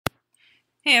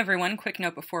Hey everyone, quick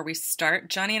note before we start.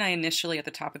 Johnny and I initially at the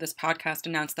top of this podcast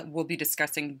announced that we'll be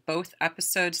discussing both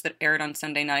episodes that aired on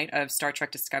Sunday night of Star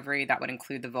Trek Discovery. That would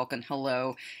include the Vulcan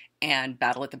Hello and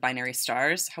Battle at the Binary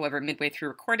Stars. However, midway through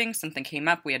recording, something came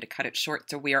up. We had to cut it short,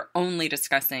 so we are only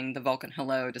discussing the Vulcan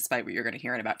Hello, despite what you're going to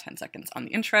hear in about 10 seconds on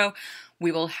the intro.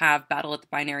 We will have Battle at the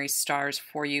Binary Stars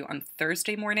for you on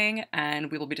Thursday morning,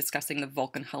 and we will be discussing the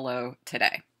Vulcan Hello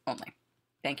today only.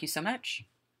 Thank you so much.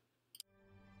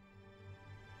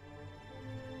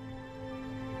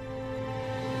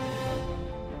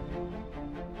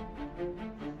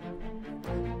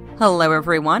 Hello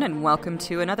everyone, and welcome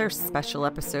to another special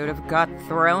episode of GoT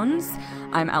Thrones.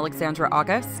 I'm Alexandra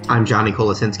August. I'm Johnny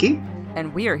Kolasinski.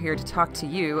 And we are here to talk to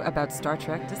you about Star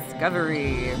Trek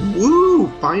Discovery.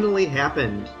 Woo! Finally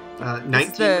happened.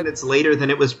 19 minutes later than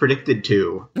it was predicted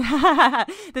to.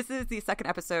 This is the second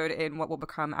episode in what will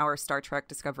become our Star Trek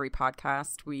Discovery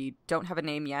podcast. We don't have a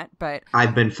name yet, but...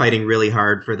 I've been fighting really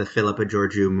hard for the Philippa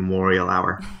Georgiou Memorial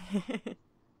Hour.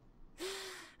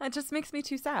 That just makes me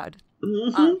too sad.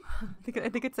 Mm-hmm. I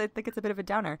think it's a bit of a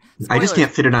downer. Spoilers, I just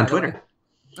can't fit it on Twitter.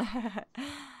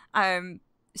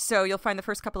 So you'll find the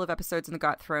first couple of episodes in the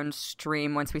GoT Thrones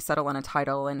stream once we settle on a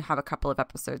title and have a couple of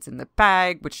episodes in the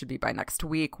bag, which should be by next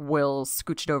week. We'll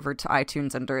scooch it over to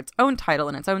iTunes under its own title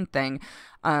and its own thing.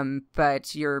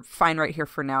 But you're fine right here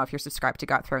for now. If you're subscribed to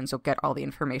GoT Thrones, you'll get all the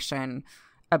information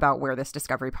about where this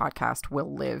Discovery podcast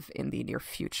will live in the near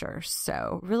future.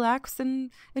 So relax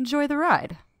and enjoy the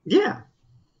ride.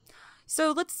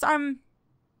 So let's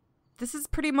this is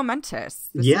pretty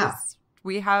momentous.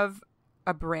 We have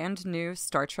a brand new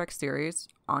Star Trek series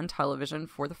on television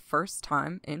for the first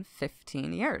time in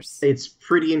 15 years. It's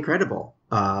pretty incredible.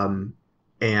 And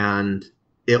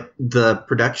the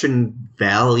production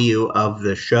value of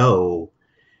the show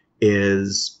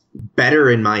is better,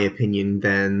 in my opinion,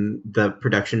 than the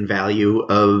production value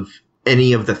of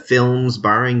any of the films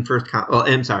barring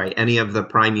any of the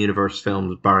Prime Universe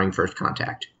films barring First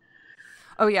Contact.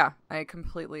 Oh yeah, I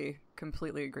completely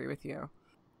agree with you.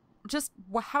 Just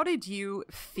how did you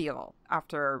feel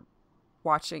after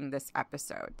watching this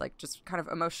episode? Like, just kind of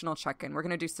emotional check-in. We're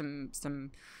going to do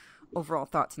some overall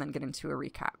thoughts and then get into a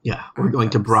recap. Yeah, we're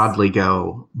going to broadly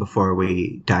go before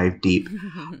we dive deep.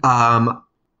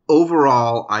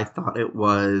 Overall, I thought it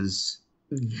was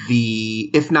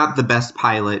if not the best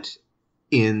pilot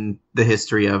in the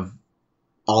history of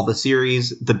all the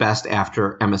series, the best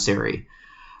after Emissary.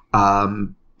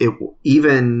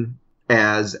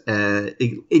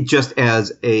 Just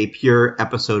as a pure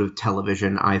episode of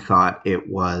television, I thought it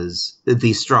was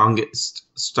the strongest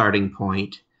starting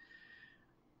point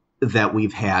that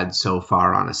we've had so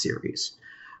far on a series.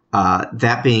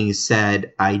 That being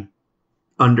said, I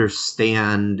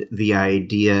understand the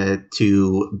idea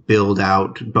to build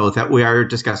out we are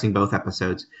discussing both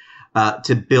episodes,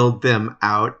 to build them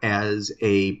out as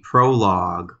a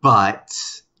prologue, but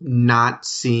not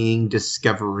seeing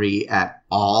Discovery at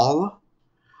all,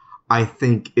 I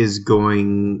think is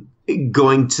going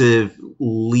to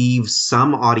leave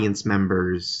some audience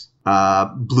members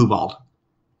blue-balled,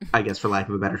 I guess, for lack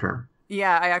of a better term.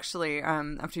 Yeah, I actually,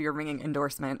 after your ringing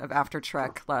endorsement of After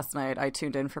Trek last night, I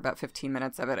tuned in for about 15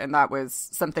 minutes of it, and that was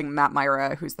something Matt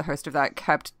Myra, who's the host of that,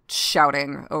 kept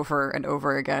shouting over and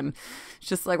over again. It's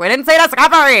just like, we didn't say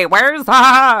Discovery! Where's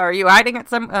are you hiding at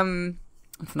some...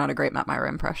 It's not a great Matt Myra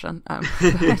impression.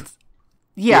 But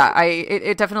yeah,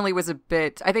 it definitely was a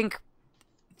bit... I think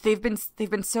they've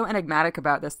been so enigmatic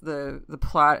about this, the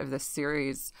plot of this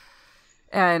series,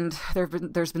 and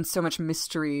there's been so much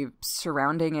mystery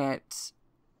surrounding it,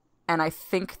 and I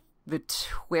think the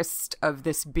twist of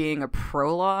this being a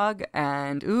prologue,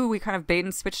 and we kind of bait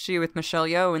and switched you with Michelle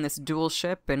Yeoh in this dual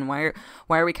ship, and why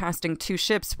are we casting two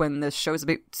ships when this show is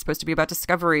supposed to be about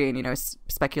Discovery, and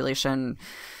speculation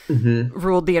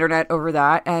ruled the internet over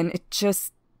that, and it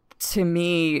just, to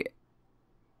me,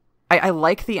 I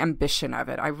like the ambition of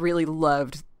it. I really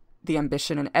loved the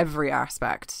ambition in every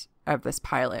aspect of this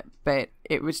pilot, but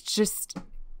it was just,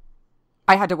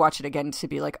 I had to watch it again to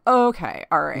be like, oh, okay,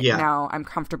 all right, now I'm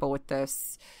comfortable with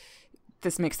this.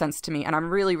 This makes sense to me, and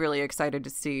I'm really, really excited to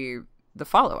see the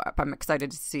follow-up. I'm excited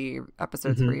to see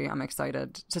episode 3. I'm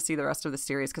excited to see the rest of the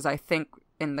series, because I think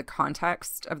in the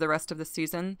context of the rest of the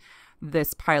season,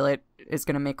 this pilot is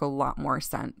going to make a lot more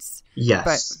sense. Yes.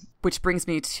 But which brings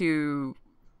me to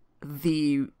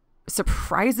the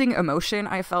surprising emotion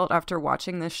I felt after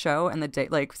watching this show, and the day,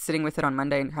 like sitting with it on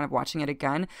Monday and kind of watching it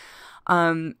again.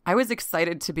 I was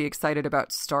excited to be excited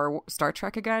about Star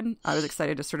Trek again. I was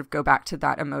excited to sort of go back to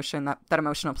that emotion, that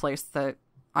emotional place that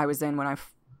I was in when I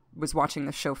was watching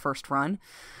the show first run.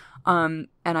 And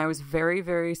I was very,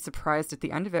 very surprised at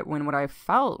the end of it when what I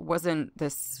felt wasn't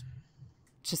this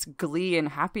just glee and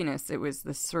happiness. It was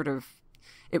this sort of,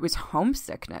 it was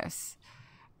homesickness.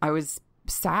 I was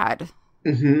sad.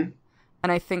 Mm-hmm.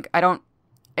 And I think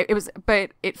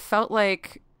but it felt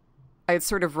like I had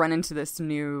sort of run into this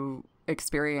new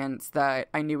experience that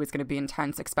I knew was going to be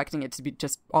intense, expecting it to be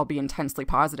just all be intensely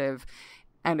positive,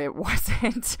 and it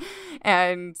wasn't.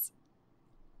 And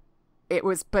it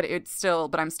was, but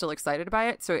I'm still excited by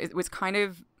it. So it was kind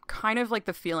of like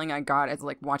the feeling I got as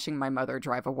like watching my mother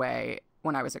drive away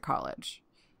when I was at college,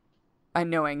 and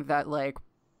knowing that like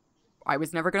I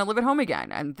was never going to live at home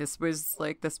again, and this was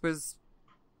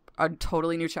a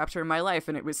totally new chapter in my life,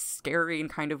 and it was scary and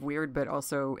kind of weird, but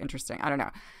also interesting. I don't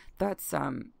know. That's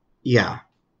yeah.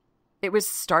 It was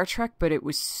Star Trek, but it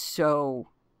was so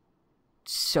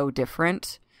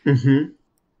different, mm-hmm.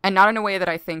 and not in a way that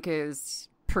I think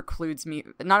precludes me.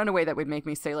 Not in a way that would make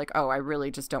me say like, oh, I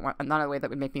really just don't want. Not in a way that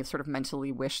would make me sort of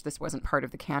mentally wish this wasn't part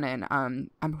of the canon.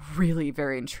 I'm really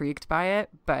very intrigued by it,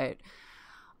 but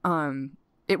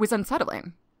it was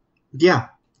unsettling. Yeah,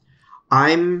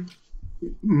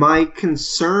 my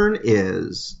concern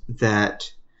is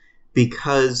that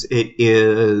because it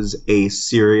is a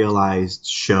serialized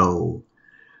show,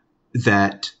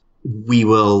 that we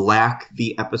will lack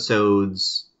the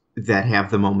episodes that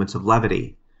have the moments of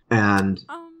levity and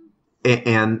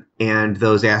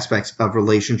those aspects of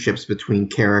relationships between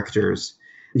characters.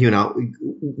 You know,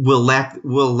 we'll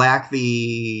lack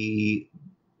the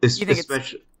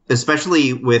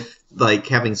especially with like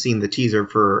having seen the teaser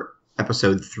for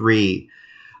episode 3,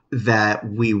 that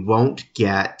we won't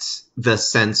get the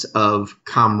sense of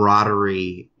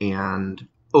camaraderie and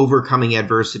overcoming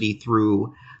adversity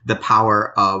through the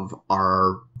power of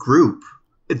our group,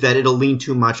 that it'll lean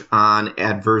too much on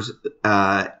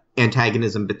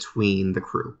antagonism between the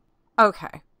crew.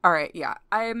 Okay. All right. Yeah.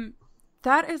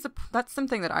 That's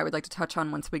something that I would like to touch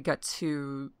on once we get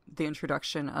to the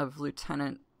introduction of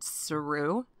Lieutenant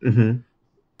Saru, mm-hmm.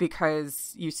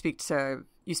 because you speak to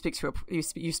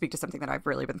something that I've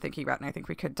really been thinking about, and I think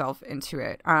we could delve into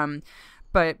it.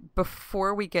 But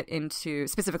before we get into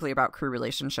specifically about crew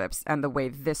relationships and the way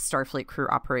this Starfleet crew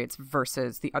operates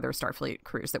versus the other Starfleet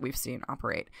crews that we've seen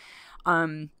operate,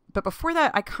 but before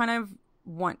that, I kind of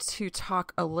want to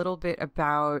talk a little bit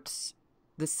about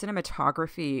the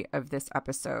cinematography of this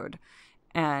episode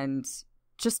and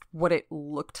just what it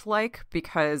looked like,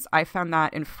 because I found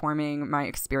that informing my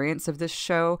experience of this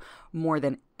show more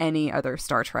than any other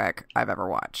Star Trek I've ever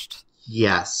watched.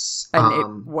 Yes. And it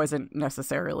wasn't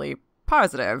necessarily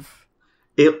positive.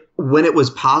 When it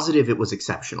was positive, it was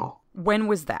exceptional. When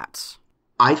was that?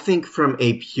 I think from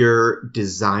a pure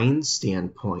design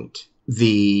standpoint,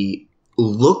 the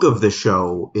look of the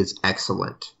show is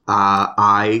excellent.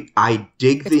 I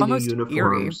dig the new uniforms.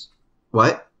 Eerie.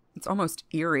 What? It's almost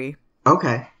eerie.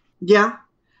 Okay. Yeah.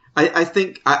 I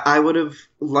think I would have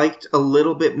liked a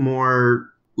little bit more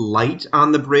light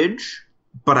on the bridge,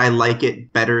 but I like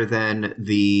it better than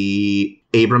the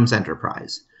Abrams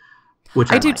Enterprise,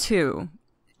 which I do like. Too.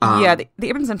 Yeah, the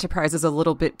Abrams Enterprise is a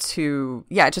little bit too.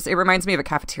 Yeah, it reminds me of a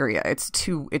cafeteria. It's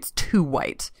too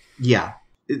white. Yeah,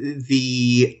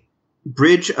 the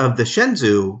bridge of the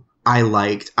Shenzhou I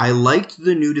liked. I liked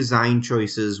the new design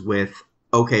choices with,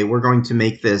 okay, we're going to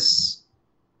make this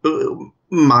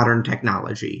modern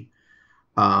technology.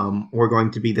 We're going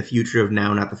to be the future of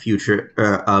now, not the future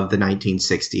of the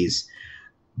 1960s.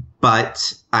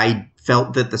 But I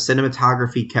felt that the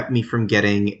cinematography kept me from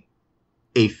getting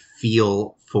a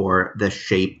feel for the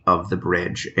shape of the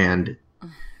bridge and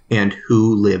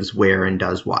who lives where and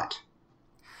does what.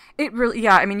 It really,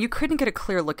 yeah, I mean, you couldn't get a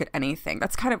clear look at anything.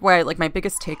 That's kind of why, like, my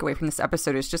biggest takeaway from this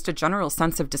episode is just a general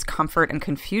sense of discomfort and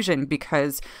confusion,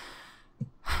 because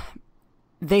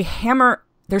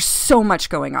there's so much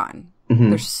going on. Mm-hmm.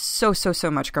 There's so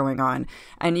much going on.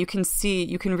 And you can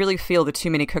really feel the too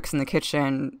many cooks in the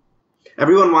kitchen.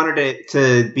 Everyone wanted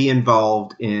to be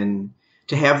involved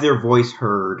to have their voice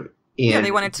heard. Yeah,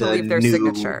 they wanted to leave their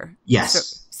signature.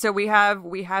 Yes. So we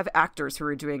have actors who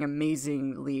are doing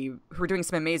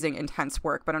some amazing, intense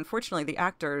work. But unfortunately, the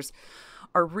actors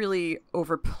are really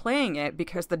overplaying it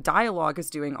because the dialogue is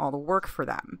doing all the work for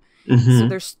them. Mm-hmm. So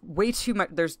there's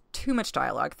too much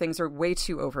dialogue. Things are way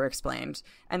too over-explained.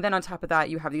 And then on top of that,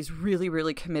 you have these really,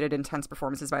 really committed, intense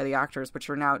performances by the actors, which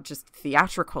are now just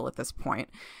theatrical at this point.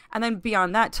 And then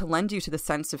beyond that, to lend you to the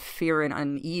sense of fear and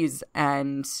unease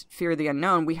and fear of the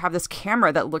unknown, we have this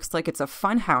camera that looks like it's a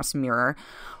funhouse mirror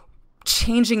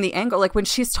changing the angle. Like when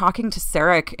she's talking to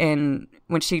Sarek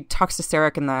when she talks to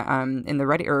Sarek in the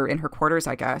ready or in her quarters,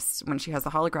 I guess, when she has the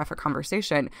holographic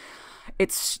conversation,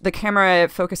 it's the camera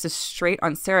focuses straight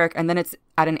on Sarek, and then it's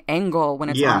at an angle when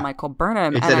it's on Michael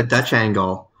Burnham. It's at a Dutch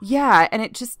angle. Yeah, and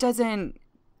it just doesn't.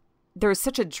 There's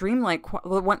such a dreamlike.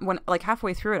 When like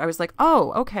halfway through it, I was like,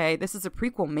 oh, okay, this is a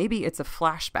prequel. Maybe it's a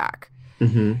flashback.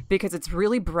 Mm-hmm. Because it's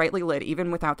really brightly lit, even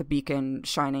without the beacon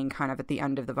shining kind of at the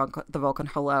end of the Vulcan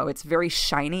Hello. It's very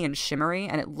shiny and shimmery,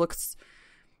 and it looks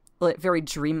very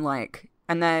dreamlike.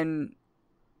 And then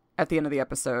at the end of the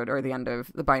episode, or the end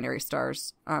of the binary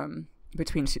stars,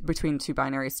 between two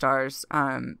binary stars,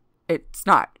 it's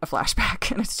not a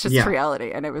flashback, and it's just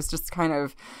reality. And it was just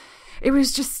it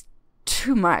was just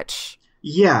too much.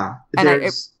 Yeah, and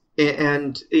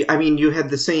I mean, you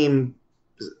had the same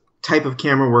type of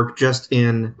camera work just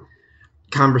in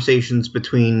conversations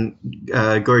between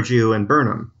Georgiou and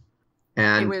Burnham,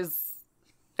 and it was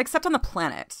except on the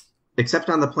planet. And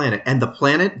the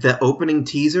planet, the opening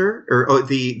teaser or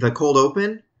the cold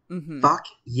open. Mm-hmm. Fuck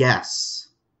yes.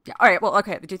 Yeah. All right. Well,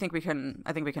 okay. Do you think we can?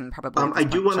 I think we can probably. I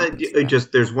do want to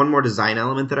just. There's one more design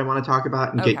element that I want to talk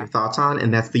about and get your thoughts on,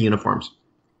 and that's the uniforms.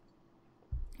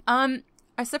 I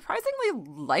surprisingly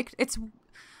liked it's.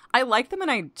 I like them and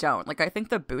I don't. Like, I think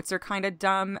the boots are kind of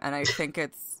dumb, and I think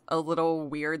it's a little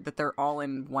weird that they're all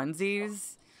in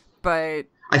onesies, but...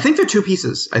 I think they're two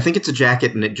pieces. I think it's a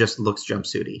jacket and it just looks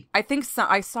jumpsuity. I think so.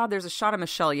 I saw there's a shot of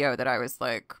Michelle Yeoh that I was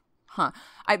like, huh.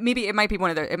 Maybe it might be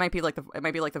it might be like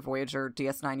the Voyager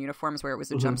DS9 uniforms where it was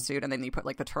a jumpsuit and then you put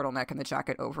like the turtleneck and the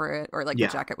jacket over it, or like the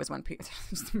jacket was one piece.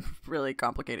 Really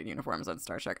complicated uniforms on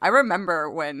Star Trek. I remember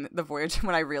when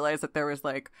I realized that there was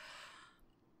like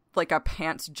a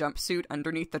pants jumpsuit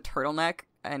underneath the turtleneck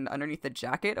and underneath the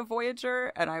jacket of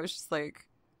Voyager, and I was just like,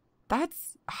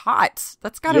 that's hot.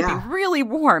 That's gotta be really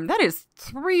warm. That is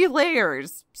 3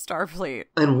 layers, Starfleet.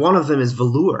 And one of them is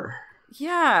velour.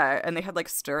 Yeah, and they had like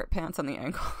stirrup pants on the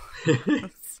ankle.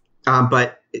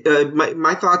 But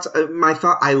my thoughts,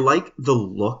 I like the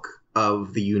look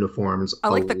of the uniforms a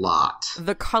lot.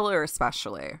 The color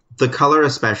especially.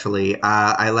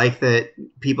 I like that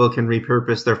people can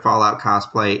repurpose their Fallout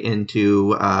cosplay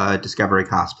into Discovery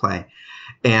cosplay.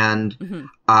 And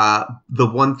the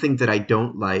one thing that I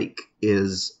don't like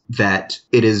is that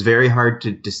it is very hard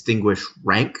to distinguish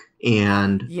rank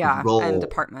and role and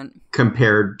department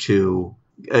compared to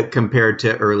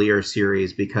earlier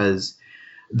series, because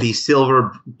the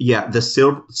silver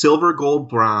gold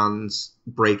bronze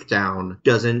breakdown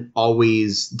doesn't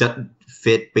always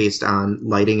fit based on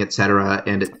lighting, etc.,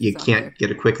 and you can't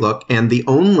get a quick look. And the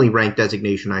only rank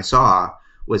designation I saw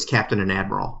was captain and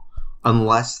admiral,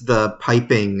 unless the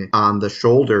piping on the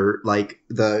shoulder,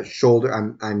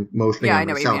 I'm motioning on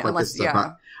myself like this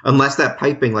stuff. Unless that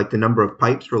piping, like the number of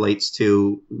pipes, relates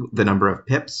to the number of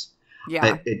pips.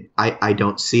 Yeah, I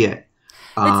don't see it.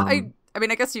 I mean,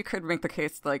 I guess you could make the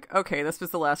case like, okay, this was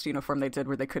the last uniform they did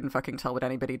where they couldn't fucking tell what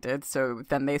anybody did, so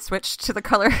then they switched to the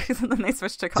colors, and then they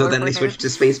switched to color. So then they switched to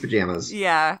space pajamas.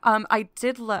 Yeah. I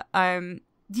did.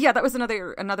 Yeah, that was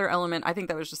another element. I think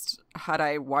that was just, had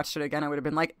I watched it again, I would have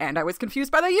been like, and I was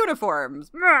confused by the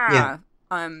uniforms. Yeah.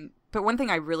 But one thing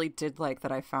I really did like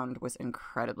that I found was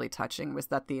incredibly touching was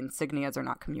that the insignias are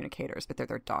not communicators, but they're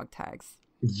their dog tags.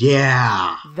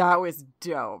 Yeah. That was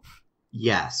dope.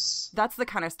 Yes. That's the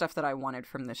kind of stuff that I wanted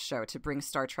from this show, to bring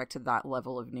Star Trek to that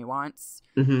level of nuance.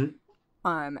 Mm-hmm.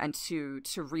 And to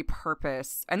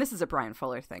repurpose, and this is a Brian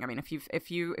Fuller thing. I mean, if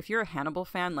you're a Hannibal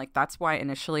fan, like, that's why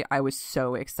initially I was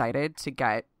so excited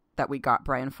that we got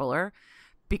Brian Fuller,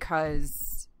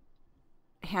 because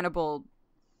Hannibal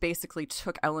basically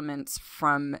took elements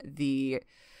from the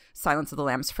Silence of the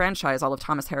Lambs franchise, all of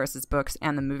Thomas Harris's books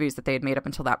and the movies that they had made up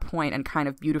until that point, and kind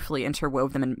of beautifully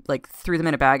interwove them and like threw them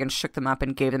in a bag and shook them up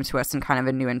and gave them to us in kind of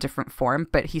a new and different form.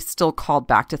 But he still called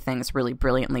back to things really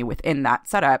brilliantly within that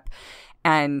setup.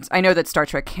 And I know that Star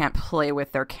Trek can't play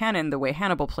with their canon the way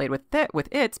Hannibal played with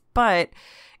it, but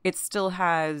it still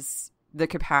has the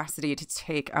capacity to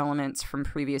take elements from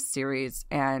previous series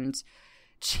and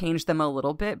change them a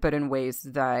little bit, but in ways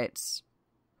that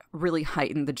really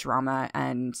heighten the drama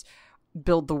and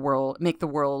build the world, make the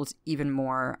world even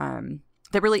more,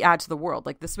 that really add to the world.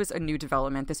 Like, this was a new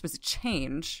development. This was a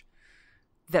change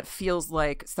that feels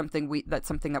like something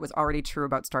that was already true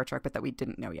about Star Trek, but that we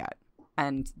didn't know yet.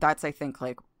 And that's, I think,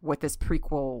 like where this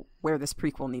prequel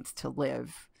needs to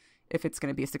live if it's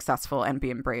going to be successful and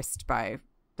be embraced by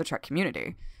the Trek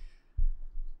community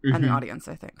and the audience,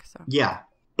 I think. So yeah.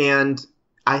 And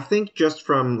I think just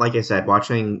from, like I said,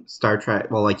 watching Star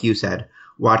Trek, well, like you said,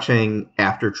 watching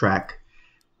After Trek,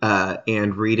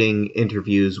 and reading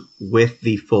interviews with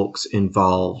the folks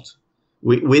involved,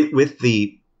 with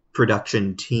the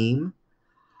production team,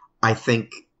 I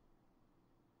think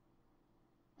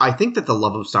that the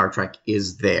love of Star Trek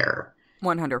is there.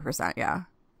 100%, yeah.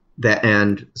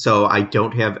 And so I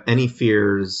don't have any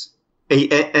fears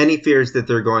that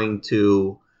they're going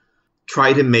to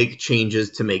try to make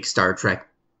changes to make Star Trek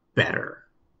better,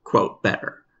 quote,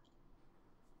 better.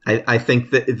 I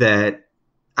think that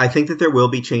there will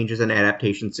be changes and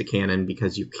adaptations to canon,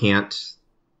 because you can't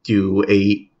do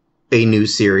a new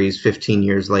series 15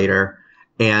 years later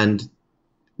and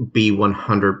be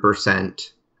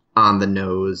 100% on the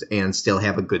nose and still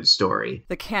have a good story.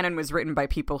 The canon was written by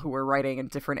people who were writing in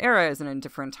different eras and in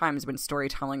different times when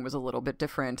storytelling was a little bit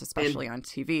different, especially on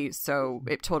TV. So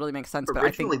it totally makes sense. Originally,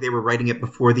 but I think they were writing it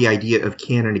before the idea of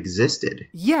canon existed.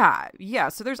 Yeah.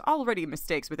 So there's already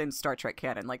mistakes within Star Trek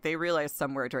canon. Like, they realized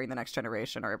somewhere during The Next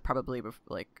Generation, or probably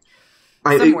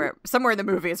somewhere in the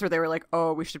movies, where they were like,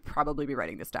 "Oh, we should probably be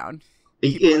writing this down."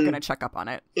 People are going to check up on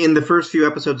it. In the first few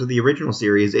episodes of the original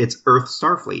series, it's Earth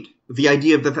Starfleet. The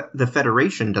idea of the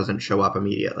Federation doesn't show up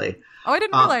immediately. Oh, I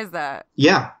didn't realize that.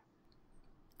 Yeah.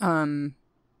 Yeah.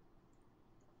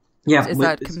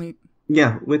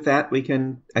 With that, we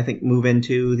can, I think, move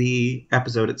into the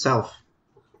episode itself.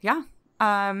 Yeah.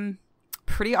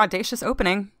 Pretty audacious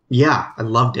opening. Yeah, I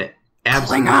loved it.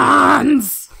 Absolutely.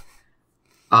 Klingons!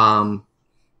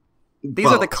 These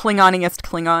are the Klingoniest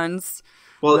Klingons.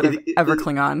 Well, ever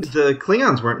Klingoned. The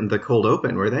Klingons weren't in the cold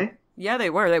open, were they? Yeah,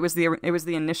 they were. It was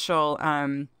the initial.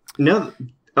 No.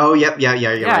 Oh, yep. Yeah.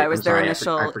 Right. It was their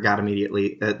initial. I forgot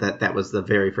immediately that was the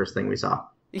very first thing we saw.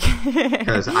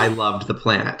 Because I loved the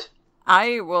planet.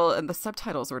 And the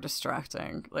subtitles were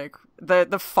distracting. Like,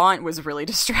 the font was really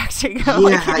distracting. Yeah,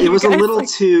 like, it was a little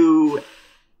too.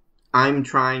 I'm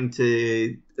trying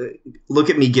to look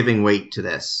at me giving weight to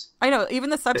this. I know. Even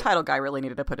the subtitle guy really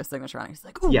needed to put his signature on it. He's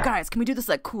like, "Oh, guys, can we do this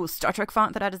like cool Star Trek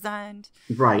font that I designed?"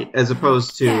 Right, as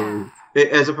opposed to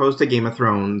Game of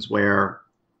Thrones, where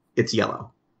it's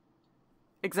yellow.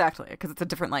 Exactly, because it's a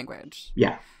different language.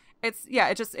 Yeah. It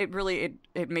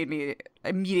made me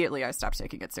immediately. I stopped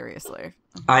taking it seriously.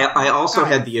 I also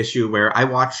had the issue where I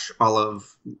watch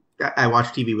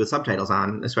TV with subtitles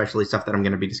on, especially stuff that I'm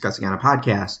going to be discussing on a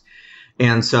podcast.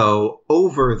 And so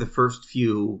over the first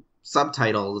few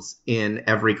subtitles in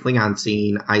every Klingon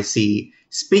scene, I see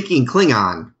 "speaking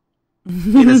Klingon"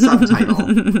 in a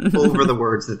subtitle over the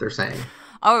words that they're saying.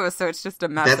 Oh, so it's just a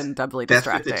mess and doubly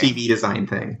distracting. That's the TV design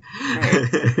thing.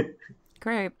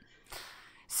 Great.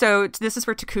 So this is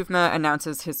where T'Kuvma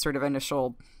announces his sort of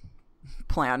initial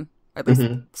plan, at least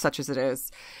such as it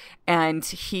is. And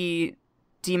he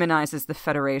demonizes the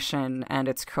Federation and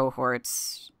its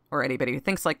cohorts, or anybody who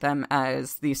thinks like them,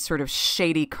 as these sort of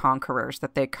shady conquerors,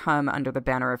 that they come under the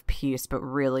banner of peace, but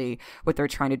really what they're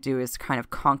trying to do is kind of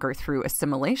conquer through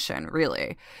assimilation,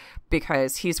 really.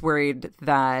 Because he's worried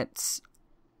that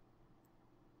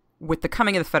with the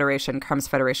coming of the Federation comes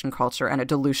Federation culture and a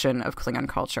dilution of Klingon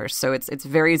culture. So it's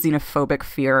very xenophobic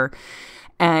fear.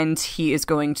 And he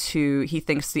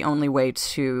thinks the only way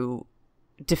to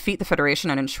defeat the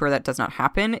Federation and ensure that does not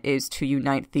happen is to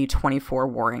unite the 24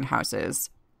 warring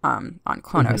houses on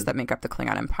Kronos that make up the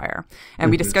Klingon Empire. And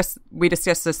we discussed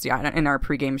this in our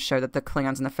pregame show, that the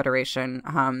Klingons and the Federation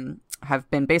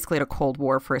have been basically at a Cold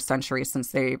War for a century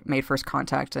since they made first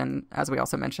contact. And as we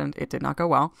also mentioned, it did not go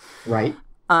well. Right.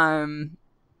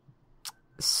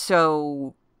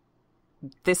 So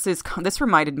this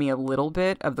reminded me a little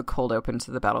bit of the cold open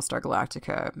to the Battlestar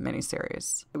Galactica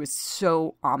miniseries. It was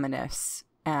so ominous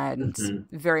and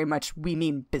very much, we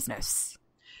mean business.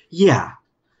 Yeah.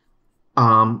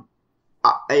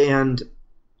 And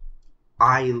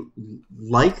I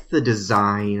like the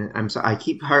design. I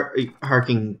keep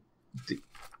harking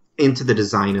into the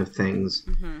design of things.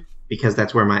 Because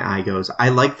that's where my eye goes. I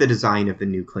like the design of the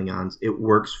new Klingons. It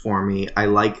works for me. I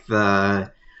like a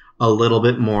little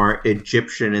bit more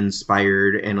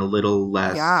Egyptian-inspired and a little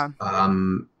less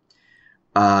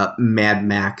Mad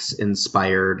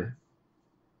Max-inspired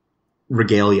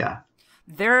regalia.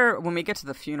 When we get to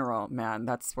the funeral, man,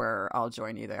 that's where I'll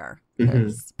join you there.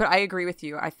 But I agree with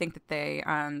you. I think that the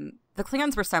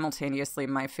Klingons were simultaneously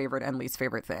my favorite and least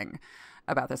favorite thing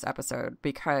about this episode,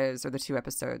 or the two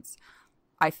episodes.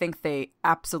 I think they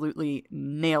absolutely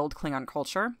nailed Klingon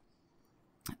culture.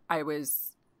 I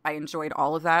enjoyed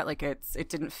all of that. Like, it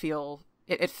didn't feel,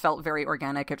 it felt very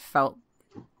organic. It felt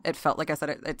like I said,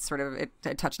 it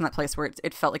touched on that place where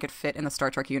it felt like it fit in the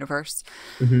Star Trek universe.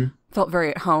 Felt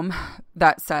very at home.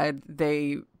 That said,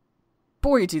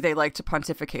 boy, do they like to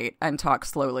pontificate and talk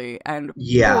slowly. And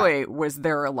boy, was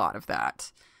there a lot of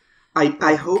that.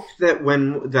 I hope that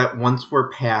once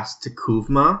we're past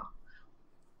Takuvma,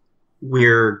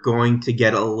 we're going to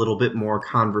get a little bit more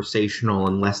conversational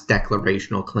and less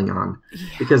declarational Klingon. Yeah.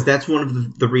 Because that's one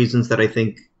of the reasons that I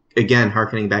think, again,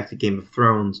 harkening back to Game of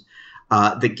Thrones,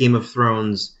 that Game of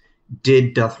Thrones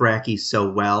did Dothraki so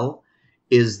well,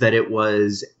 is that it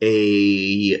was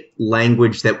a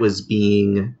language that was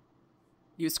being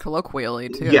used colloquially,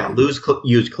 too. Yeah,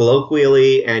 used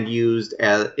colloquially and used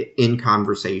in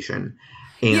conversation.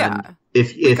 And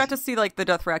if we got to see like the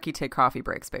Dothraki take coffee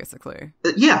breaks, basically.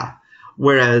 Yeah.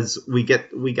 Whereas we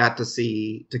got to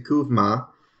see Takuvma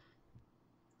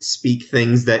speak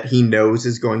things that he knows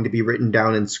is going to be written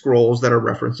down in scrolls that are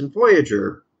referenced in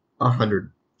Voyager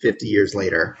 150 years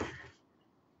later.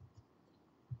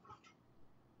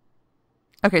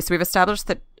 Okay, so we've established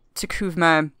that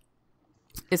Takuvma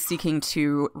is seeking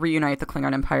to reunite the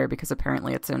Klingon Empire because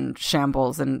apparently it's in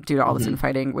shambles and due to all this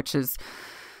infighting, which is,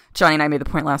 Johnny and I made the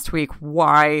point last week,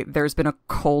 why there's been a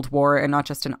Cold War and not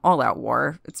just an all-out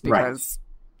war. It's because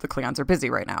the Klingons are busy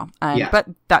right now. But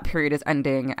that period is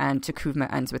ending, and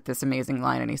Takuvma ends with this amazing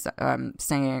line, and he's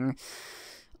saying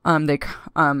they'll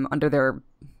come under the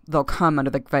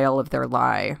veil of their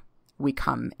lie. We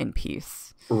come in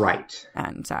peace. Right.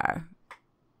 And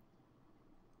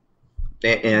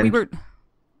we were...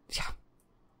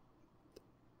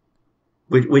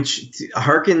 Which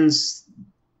harkens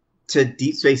to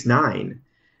Deep Space Nine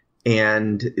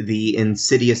and the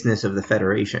insidiousness of the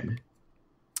Federation.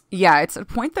 Yeah, it's a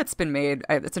point that's been made.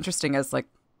 It's interesting as like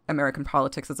American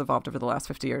politics has evolved over the last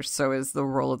 50 years. So is the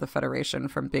role of the Federation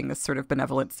from being this sort of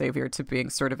benevolent savior to being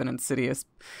sort of an insidious,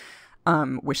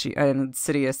 bully.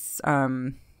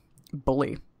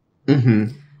 Mm-hmm.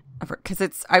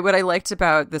 Because what I liked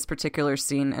about this particular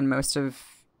scene and most of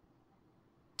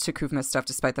Takuvma's stuff,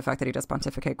 despite the fact that he does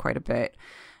pontificate quite a bit,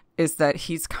 is that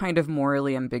he's kind of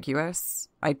morally ambiguous.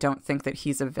 I don't think that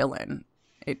he's a villain.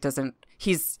 I don't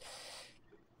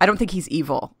think he's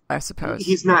evil, I suppose.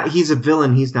 He's not. He's a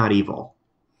villain. He's not evil.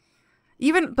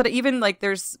 Even like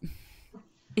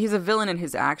he's a villain in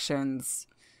his actions.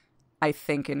 I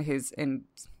think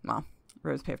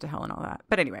Rose paved to hell and all that.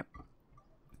 But anyway,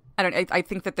 I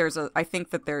think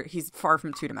that he's far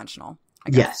from two-dimensional. I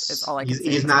guess, is all I can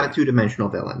say. He's not a two-dimensional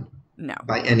villain. No.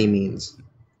 By any means.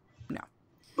 No.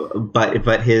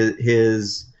 But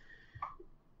his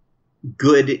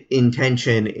good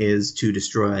intention is to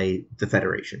destroy the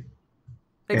Federation.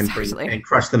 Exactly. And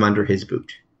crush them under his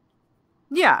boot.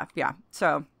 Yeah.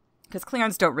 So, because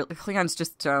Klingons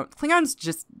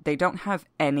they don't have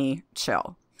any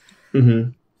chill.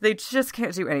 Mm-hmm. They just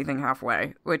can't do anything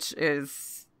halfway, which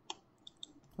is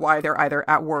why they're either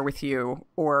at war with you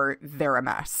or they're a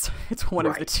mess. It's one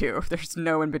of the two. There's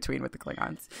no in between with the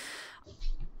Klingons.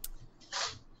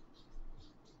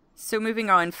 So moving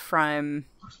on from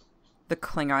the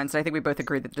Klingons, I think we both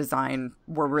agree that the design,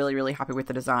 we're really, really happy with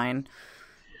the design.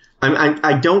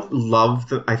 I don't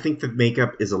love I think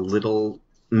the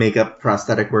makeup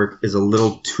prosthetic work is a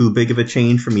little too big of a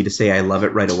change for me to say I love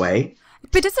it right away.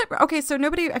 But is it okay? So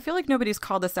I feel like nobody's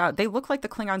called this out. They look like the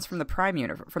Klingons from the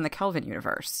from the Kelvin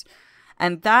universe,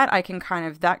 and that kind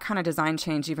of design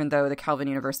change. Even though the Kelvin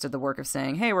universe did the work of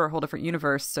saying, "Hey, we're a whole different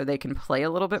universe," so they can play a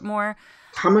little bit more.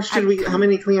 How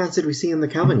many Klingons did we see in the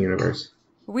Kelvin universe?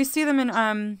 We see them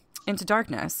in Into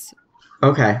Darkness.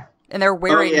 Okay. And they're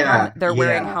wearing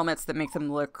wearing helmets that make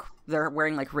them look. They're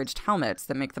wearing like ridged helmets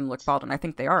that make them look bald, and I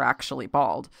think they are actually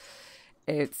bald.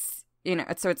 It's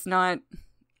so it's not.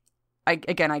 I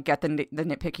get the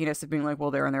nitpickiness of being like,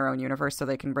 well, they're in their own universe, so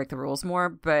they can break the rules more.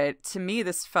 But to me,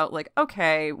 this felt like,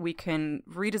 okay, we can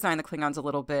redesign the Klingons a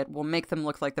little bit. We'll make them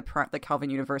look like the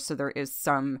Kelvin universe, so there is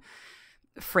some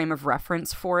frame of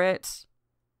reference for it.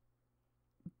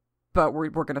 But we're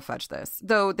going to fudge this.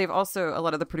 Though a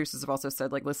lot of the producers have also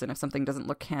said, like, listen, if something doesn't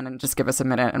look canon, just give us a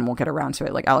minute and we'll get around to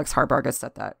it. Like Alex Harburg has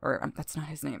said that, or that's not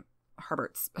his name.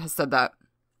 Harberts has said that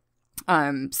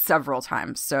several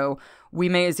times. So we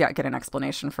may as yet get an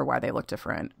explanation for why they look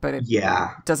different, but it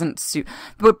doesn't suit.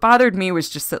 What bothered me was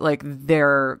just that like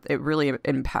it really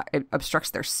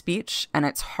obstructs their speech, and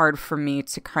it's hard for me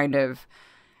to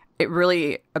it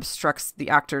really obstructs the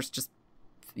actors' just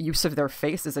use of their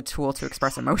face as a tool to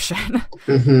express emotion.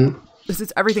 Mm-hmm.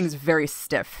 Everything's very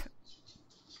stiff.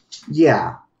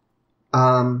 Yeah.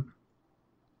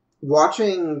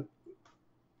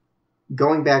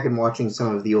 Going back and watching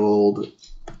some of the old,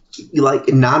 like,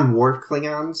 non-Worf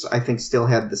Klingons, I think still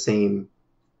had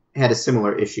a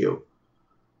similar issue.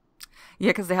 Yeah,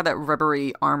 because they had that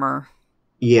rubbery armor.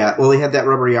 Yeah, well, they had that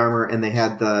rubbery armor, and they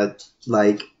had the,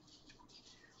 like,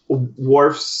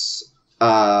 Worf's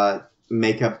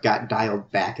makeup got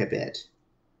dialed back a bit.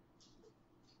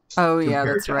 Oh yeah,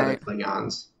 compared that's to other right.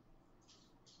 Klingons.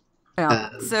 Yeah.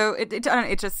 So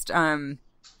it just I'm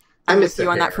I with missed you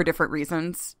their on that hair. for different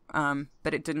reasons.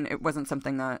 But it wasn't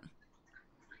something that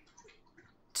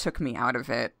took me out of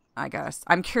it, I guess.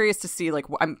 I'm curious to see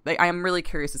I am really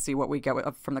curious to see what we get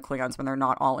from the Klingons when they're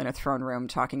not all in a throne room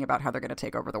talking about how they're going to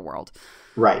take over the world.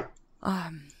 Right.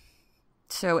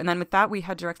 So and then with that we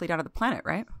head directly down to the planet,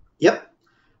 right? Yep.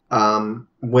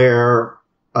 Where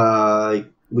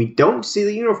we don't see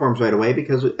the uniforms right away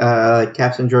because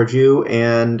Captain Georgiou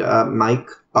and Mike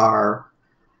are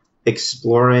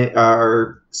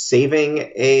saving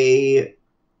a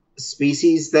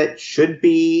species that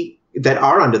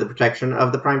are under the protection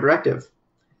of the Prime Directive.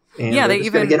 And they're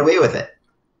just going to get away with it.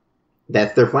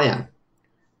 That's their plan.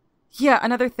 Yeah,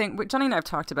 another thing, what Johnny and I have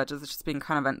talked about, just being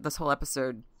kind of this whole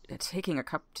episode, taking a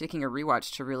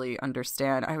rewatch to really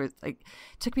understand. I was like,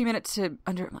 it took me a minute to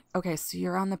okay, so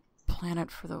you're on the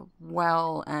planet for the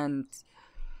well, and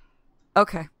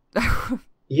okay.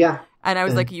 Yeah. And I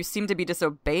was like, you seem to be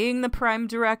disobeying the Prime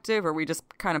Directive, or are we just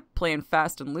kind of playing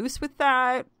fast and loose with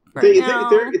that now?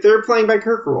 They're playing by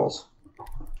Kirk rules.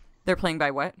 They're playing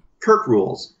by what? Kirk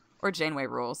rules. Or Janeway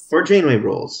rules.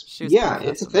 Yeah,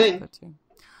 it's a thing.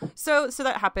 So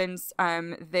that happens.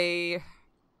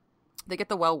 They get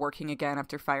the well working again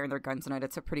after firing their guns on it.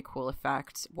 It's a pretty cool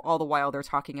effect. All the while they're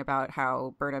talking about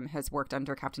how Burnham has worked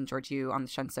under Captain Georgiou on the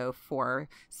Shenzhou for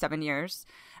 7 years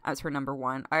as her number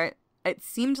one. It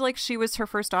seemed like she was her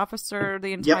first officer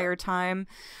the entire time.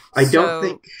 I don't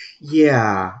think.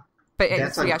 Yeah. But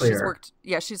that's unclear.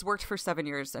 She's worked for 7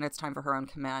 years, and it's time for her own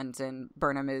command. And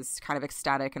Burnham is kind of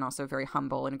ecstatic and also very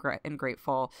humble and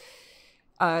grateful.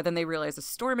 Then they realize a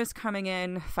storm is coming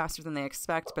in faster than they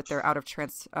expect, but they're out of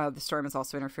the storm is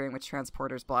also interfering with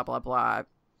transporters, blah, blah, blah.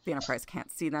 The Enterprise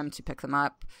can't see them to pick them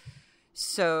up.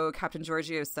 So Captain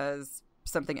Georgiou says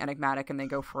something enigmatic, and they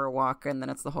go for a walk, and then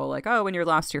it's the whole when you're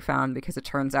lost, you're found, because it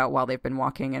turns out while they've been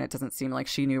walking, and it doesn't seem like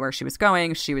she knew where she was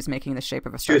going, she was making the shape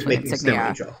of a Star Trek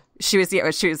insignia. She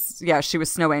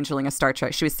was snow angeling a Star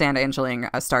Trek. She was sand angeling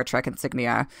a Star Trek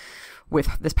insignia with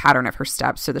this pattern of her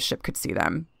steps so the ship could see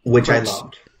them. Which I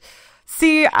loved.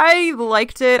 See, I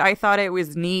liked it. I thought it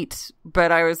was neat,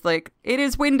 but I was like, it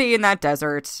is windy in that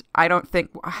desert. I don't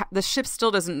think the ship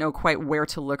still doesn't know quite where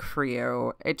to look for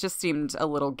you. It just seemed a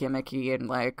little gimmicky,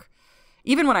 and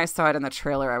even when I saw it in the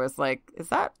trailer, I was like, is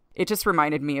that? It just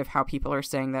reminded me of how people are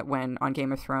saying that when on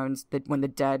Game of Thrones, that when the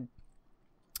dead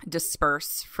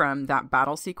disperse from that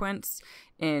battle sequence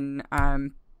in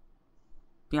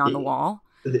Beyond the Wall,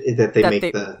 that they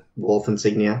make the wolf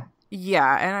insignia.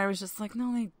 Yeah, and I was just like,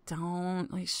 no, they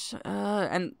don't.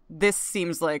 And this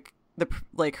seems like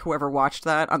whoever watched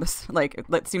that on this,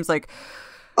 that seems like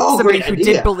somebody who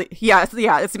did believe. Yeah,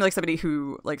 it seemed like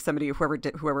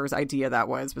whoever's idea that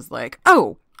was like,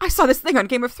 oh, I saw this thing on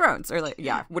Game of Thrones, or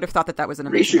would have thought that was an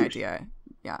amazing idea.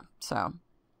 Yeah, so.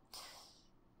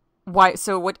 Why?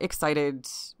 So, what excited?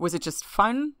 Was it just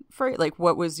fun for?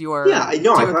 What was your? Yeah, I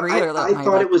know. I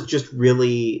thought it was just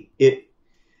really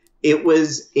It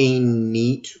was a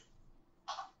neat.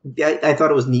 I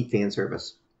thought it was neat fan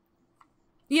service.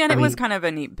 Yeah, and it was kind of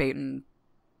a neat bait, and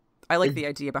I like the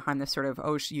idea behind this sort of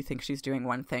you think she's doing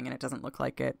one thing and it doesn't look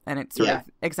like it, and it sort of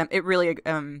it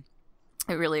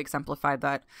really exemplified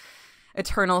that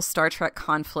eternal Star Trek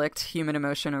conflict, human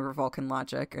emotion over Vulcan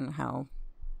logic, and how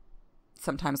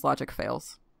sometimes logic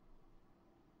fails.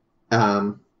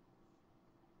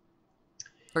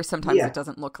 Or sometimes it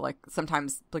doesn't look like.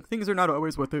 Sometimes things are not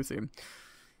always what they seem.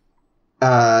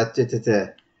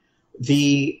 The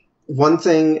one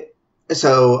thing.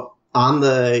 So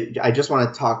I just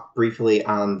want to talk briefly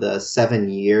on the 7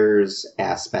 years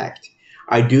aspect.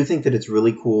 I do think that it's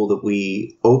really cool that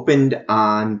we opened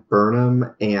on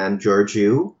Burnham and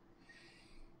Georgiou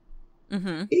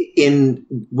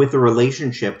with a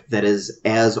relationship that is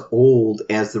as old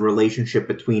as the relationship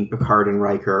between Picard and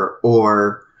Riker,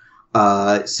 or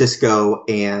Sisko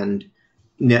and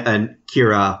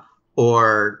Kira,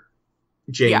 or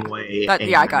Janeway.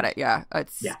 I got it. Yeah,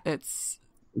 it's. Yeah,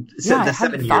 I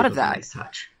hadn't thought of that. Nice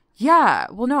touch. Yeah,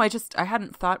 well, no, I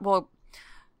hadn't thought. Well,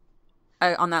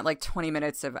 on that 20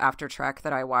 minutes of After Trek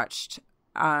that I watched,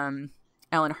 Aaron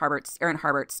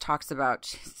Harberts talks about.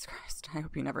 Jesus Christ! I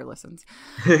hope he never listens.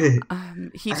 I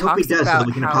hope he does, so that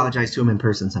we can apologize to him in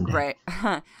person someday. Right.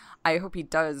 I hope he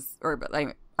does,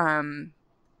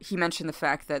 he mentioned the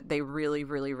fact that they really,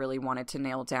 really, really wanted to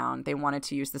nail down. They wanted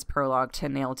to use this prologue to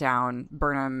nail down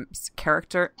Burnham's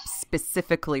character,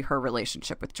 specifically her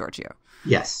relationship with Georgiou.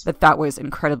 Yes. That was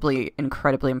incredibly,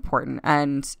 incredibly important.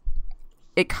 And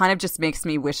it kind of just makes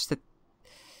me wish that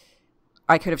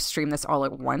I could have streamed this all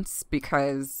at once,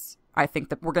 because I think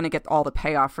that we're going to get all the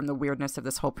payoff from the weirdness of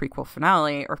this whole prequel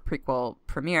finale or prequel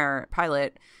premiere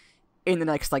pilot in the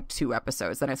next like 2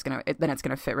 episodes. Then it's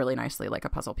gonna fit really nicely like a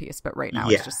puzzle piece. But right now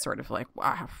it's just sort of like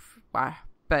wow.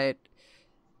 But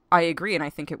I agree, and I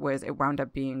think it wound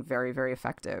up being very, very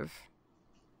effective.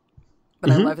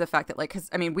 But I love the fact that, like, because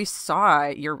I mean,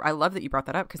 I love that you brought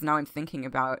that up, because now I'm thinking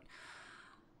about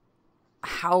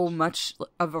how much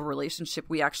of a relationship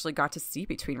we actually got to see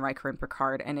between Riker and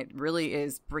Picard, and it really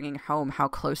is bringing home how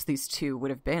close these two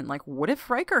would have been. Like, what if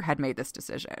Riker had made this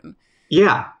decision?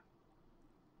 Yeah.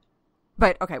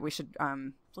 But okay, we should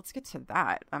let's get to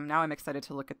that. Now I'm excited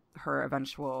to look at her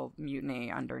eventual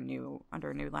mutiny under new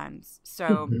lens.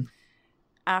 So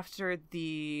after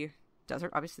the desert,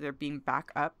 obviously they're being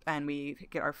back up, and we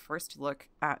get our first look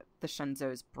at the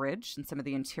Shenzo's bridge and some of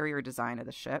the interior design of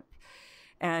the ship.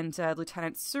 And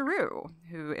Lieutenant Saru,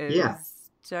 who is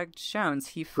Doug Jones,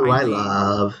 who I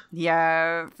love.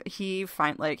 Yeah, we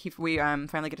finally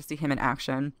get to see him in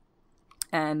action.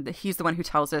 And he's the one who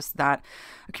tells us that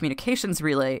a communications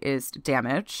relay is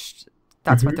damaged.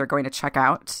 That's what they're going to check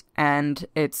out. And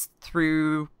it's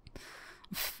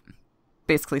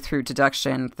basically through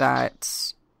deduction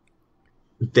that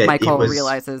Michael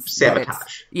realizes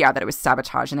sabotage. that it was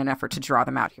sabotage in an effort to draw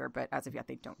them out here. But as of yet,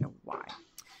 they don't know why.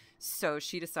 So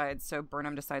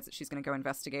Burnham decides that she's going to go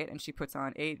investigate, and she puts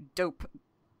on a dope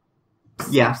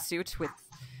suit with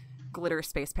glitter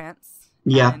space pants.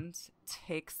 Yeah. And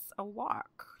takes a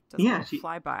walk. Doesn't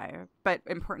fly by. But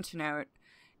important to note,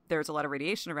 there's a lot of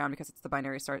radiation around because it's a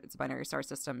binary star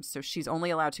system. So she's only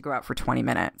allowed to go out for 20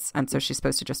 minutes. And so she's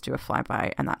supposed to just do a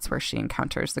flyby, and that's where she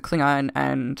encounters the Klingon,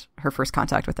 and her first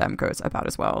contact with them goes about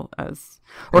as well as,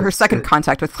 or her second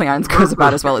contact with Klingons goes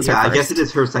about as well as her first. I guess it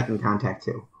is her second contact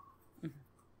too.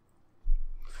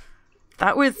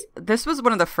 This was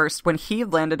one of the first, when he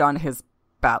landed on his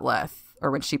batleth, or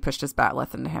when she pushed his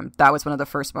batleth into him, that was one of the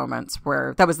first moments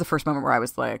where I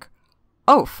was like,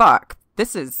 oh, fuck,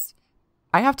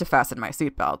 I have to fasten my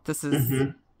seatbelt.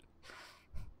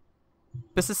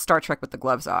 This is Star Trek with the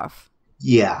gloves off.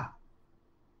 Yeah.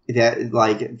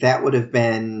 That would have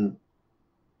been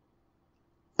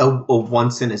a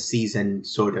once in a season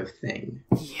sort of thing.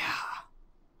 Yeah.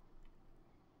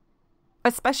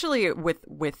 Especially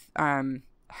with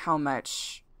how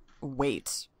much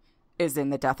weight is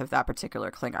in the death of that particular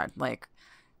Klingon. Like,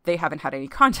 they haven't had any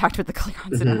contact with the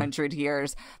Klingons in 100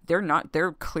 years.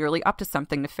 They're clearly up to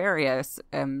something nefarious,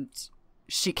 and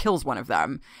she kills one of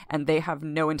them, and they have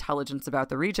no intelligence about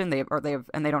the region. They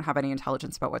don't have any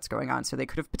intelligence about what's going on. So they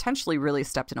could have potentially really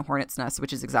stepped in a hornet's nest,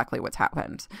 which is exactly what's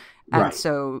happened. And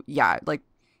so, yeah, like,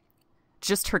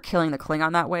 just her killing the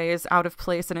Klingon that way is out of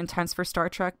place and intense for Star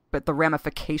Trek, but the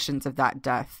ramifications of that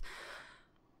death,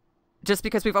 just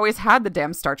because we've always had the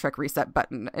damn Star Trek reset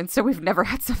button, and so we've never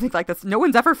had something like this. No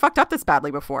one's ever fucked up this badly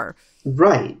before.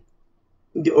 Right.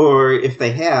 Or if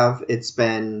they have, it's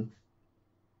been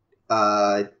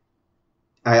I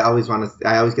always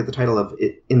get the title of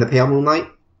In the Pale Moonlight.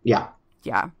 Yeah.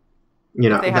 Yeah. You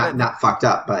know, not fucked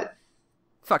up, but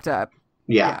fucked up.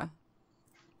 Yeah.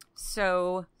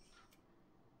 So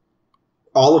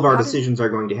all of our decisions are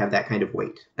going to have that kind of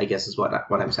weight, I guess is what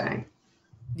I'm saying.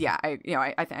 Yeah, I think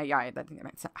that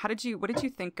makes sense. What did you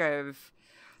think of?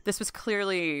 This was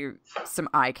clearly some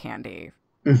eye candy.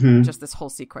 Just this whole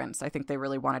sequence. I think they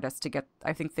really wanted us to get.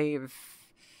 I think they've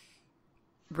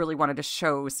really wanted to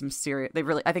show some serious.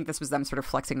 I think this was them sort of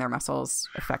flexing their muscles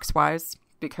effects wise,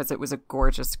 because it was a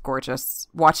gorgeous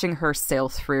watching her sail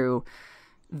through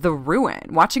the ruin.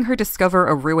 Watching her discover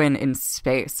a ruin in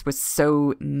space was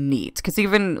so neat, because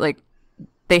even like,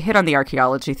 they hit on the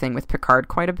archaeology thing with Picard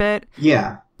quite a bit.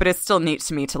 Yeah. But it's still neat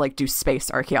to me to like do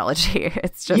space archaeology.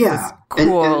 It's just this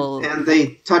cool. And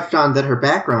they touched on that her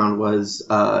background was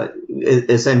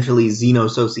essentially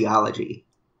xenosociology.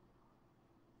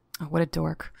 Oh, what a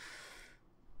dork.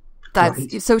 That's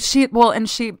right. So she, well, and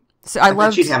she, so I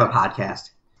love. She'd have a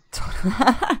podcast.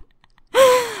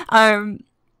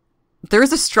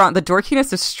 There's the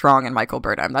dorkiness is strong in Michael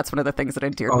Burnham. That's one of the things that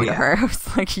endeared me to her. I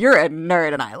was like, you're a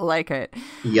nerd and I like it.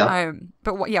 Yeah.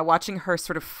 Watching her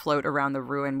sort of float around the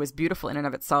ruin was beautiful in and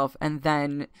of itself. And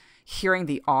then hearing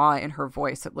the awe in her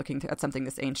voice at looking at something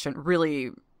this ancient,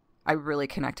 I really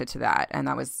connected to that. And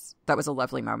that was a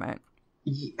lovely moment.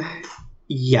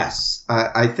 Yes.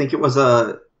 I think it was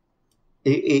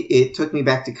it took me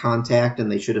back to Contact,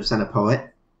 and they should have sent a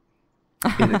poet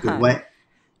in a good way.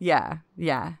 Yeah.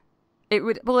 Yeah. It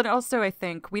would, well, and also I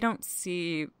think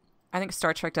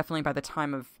Star Trek definitely by the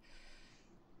time of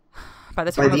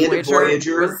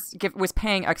Voyager was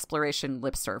paying exploration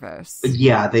lip service.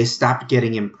 Yeah, they stopped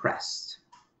getting impressed.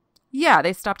 Yeah,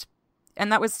 they stopped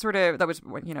And that was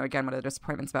again, one of the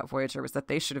disappointments about Voyager was that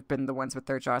they should have been the ones with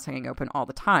their jaws hanging open all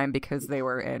the time because they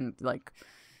were in the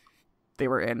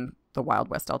Wild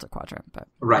West Delta Quadrant. But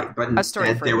right, but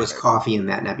instead there was coffee in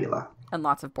that nebula. And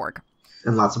lots of Borg.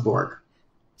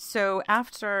 So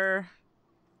after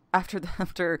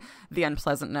the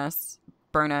unpleasantness,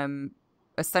 Burnham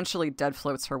essentially dead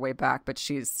floats her way back, but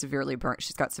she's severely burnt.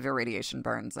 She's got severe radiation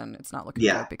burns, and it's not looking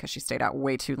good because she stayed out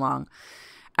way too long.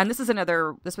 And this was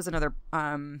another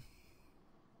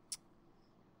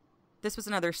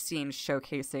scene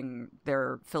showcasing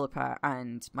Philippa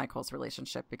and Michael's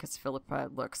relationship, because Philippa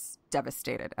looks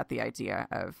devastated at the idea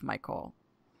of Michael.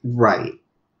 Right.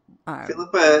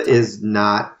 Philippa is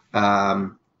not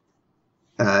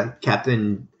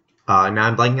Captain. Now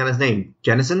I'm blanking on his name.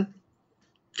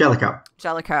 Jellicoe.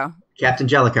 Captain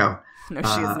Jellicoe. No,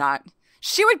 she is not.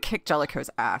 She would kick Jellicoe's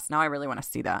ass. Now I really want to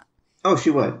see that. Oh, she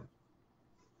would.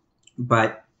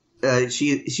 But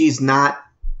she's not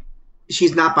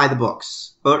by the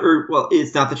books. Well,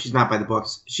 it's not that she's not by the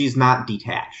books. She's not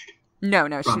detached. No,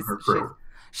 she's her crew.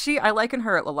 I liken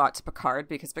her a lot to Picard,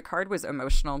 because Picard was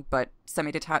emotional but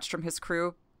semi-detached from his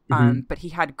crew. But he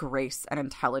had grace and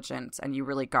intelligence, and you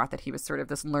really got that he was sort of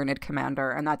this learned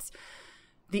commander. And that's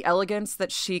the elegance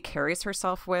that she carries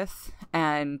herself with,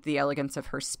 and the elegance of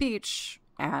her speech,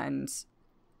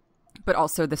 but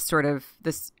also this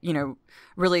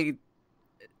really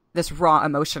this raw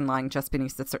emotion lying just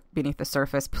beneath the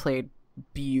surface played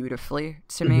beautifully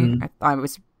to me. I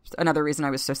was another reason I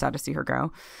was so sad to see her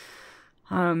go.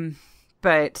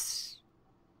 But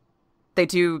they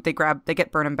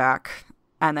get Burnham back.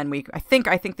 And then I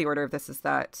think the order of this is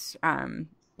that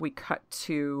we cut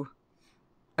to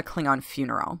a Klingon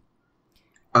funeral,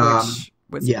 which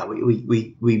was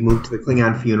we moved to the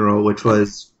Klingon funeral, which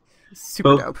was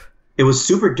super dope. It was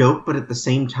super dope, but at the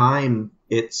same time,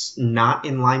 it's not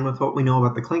in line with what we know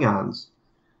about the Klingons,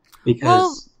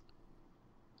 because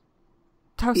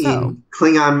how so?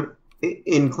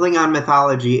 In Klingon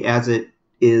mythology, as it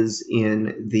is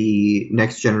in the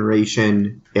Next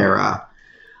Generation era,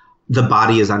 the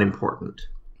body is unimportant.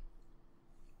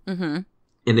 And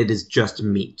it is just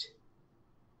meat.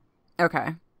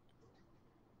 Okay.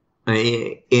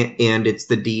 And it's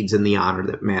the deeds and the honor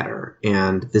that matter.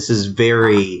 And this is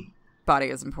very... Body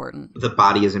is important. The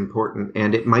body is important.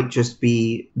 And it might just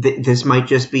be... This might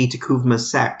just be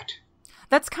T'Kuvma's sect.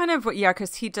 That's kind of what... Yeah,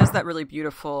 because he does that really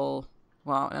beautiful...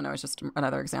 Well, I know it's just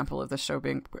another example of the show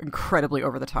being incredibly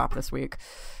over the top this week.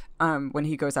 When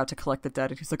he goes out to collect the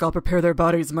dead, and he's like, I'll prepare their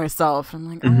bodies myself. I'm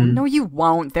like, oh, no, you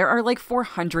won't. There are like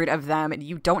 400 of them, and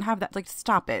you don't have that. Like,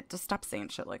 stop it. Just stop saying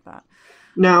shit like that.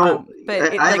 No,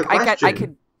 but I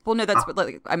could. Well, no, that's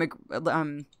like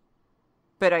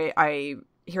but I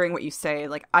hearing what you say,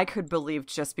 like, I could believe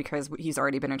just because he's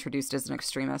already been introduced as an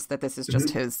extremist that this is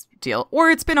just his deal,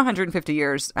 or it's been 150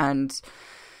 years and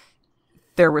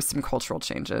there was some cultural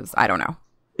changes. I don't know.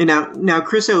 And now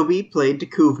Chris Obie played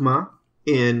T'Kuvma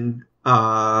in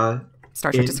Star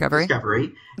Trek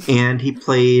Discovery, and he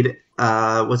played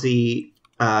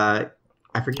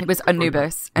I forget. It was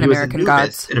Anubis in American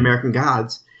Gods.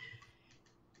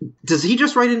 Does he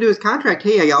just write into his contract,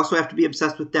 hey, I also have to be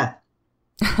obsessed with death?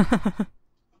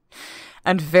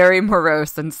 And very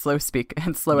morose and slow of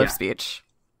speech.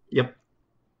 Yep.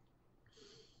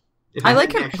 If I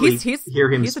like him.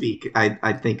 Hear him speak,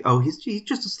 I'd think, oh, he's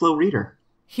just a slow reader.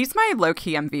 He's my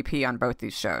low-key MVP on both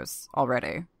these shows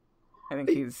already. I think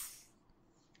he's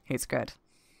good.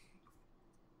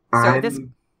 So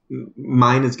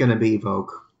mine is going to be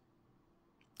Vogue.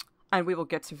 And we will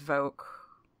get to Vogue,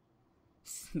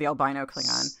 the albino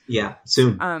Klingon. Yeah,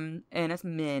 soon. In a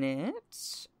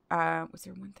minute. Was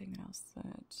there one thing else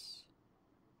that...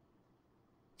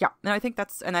 Yeah, no, I think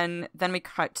that's... And then we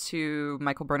cut to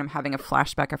Michael Burnham having a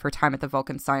flashback of her time at the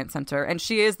Vulcan Science Center, and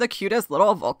she is the cutest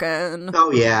little Vulcan.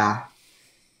 Oh, yeah.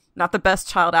 Not the best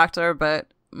child actor, but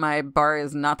my bar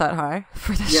is not that high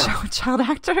for this show with child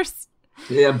actors.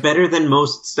 Yeah, better than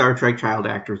most Star Trek child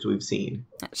actors we've seen.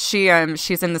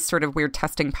 She's in this sort of weird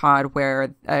testing pod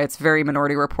where it's very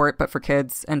Minority Report, but for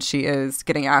kids, and she is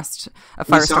getting asked a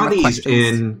firestorm of questions. We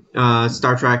saw these in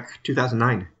Star Trek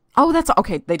 2009. Oh, that's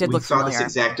okay. They did look familiar. We saw this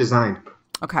exact design.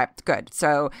 Okay, good.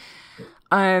 So,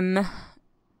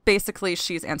 basically,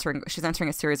 she's answering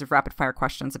a series of rapid fire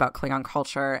questions about Klingon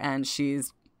culture, and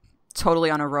she's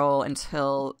totally on a roll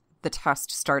until the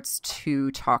test starts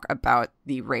to talk about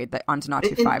the raid that on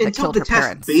Donatu 5 that killed her parents. Until the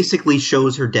test basically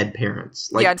shows her dead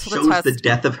parents. Until shows the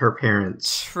death of her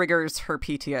parents. Triggers her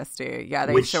PTSD. Yeah,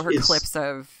 they show her clips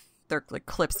of the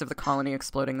colony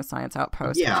exploding the science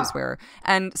outpost, which is where...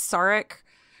 And Sarek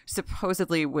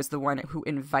supposedly was the one who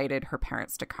invited her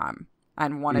parents to come.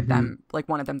 and wanted them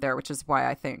there, which is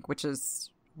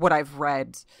what I've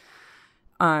read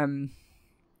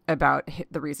about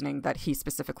the reasoning that he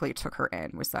specifically took her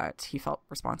in, was that he felt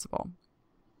responsible.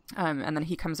 And then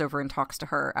he comes over and talks to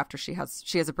her after she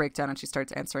has a breakdown, and she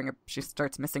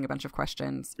starts missing a bunch of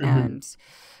questions, and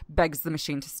begs the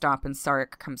machine to stop. And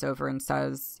Sarek comes over and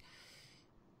says,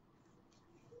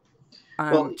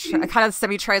 kind of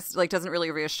semi-tries, like, doesn't really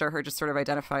reassure her, just sort of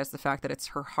identifies the fact that it's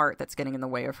her heart that's getting in the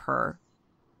way of her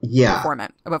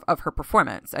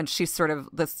performance. And she's sort of,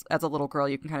 this, as a little girl,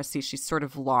 you can kind of see she's sort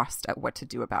of lost at what to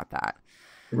do about that.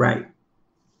 Right.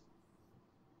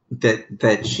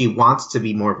 That she wants to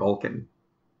be more Vulcan.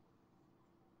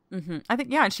 I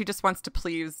think, and she just wants to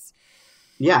please.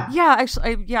 Yeah. Yeah,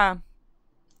 actually,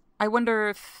 I wonder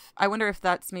if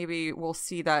that's, maybe we'll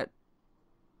see that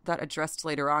addressed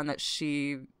later on, that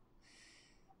she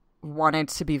wanted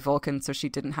to be Vulcan so she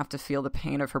didn't have to feel the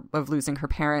pain of losing her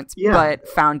parents, but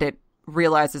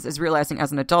is realizing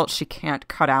as an adult she can't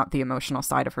cut out the emotional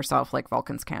side of herself like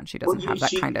Vulcans can. She doesn't have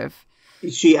that kind of.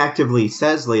 She actively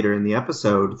says later in the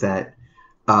episode that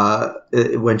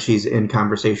when she's in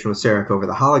conversation with Sarek over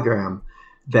the hologram,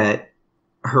 that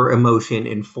her emotion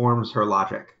informs her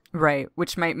logic. Right,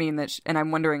 which might mean that, and I'm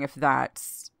wondering if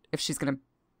she's going to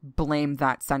blame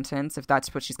that sentence, if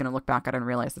that's what she's going to look back at and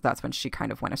realize that that's when she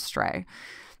kind of went astray,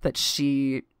 that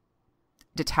she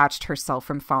detached herself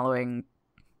from following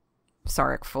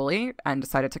Sarek fully and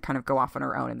decided to kind of go off on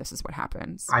her own, and this is what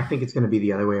happens. I think it's going to be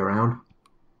the other way around.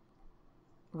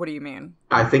 What do you mean?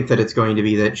 I think that it's going to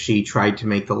be that she tried to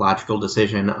make the logical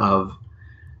decision of,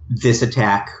 this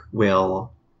attack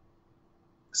will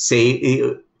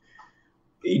save.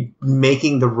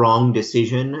 Making the wrong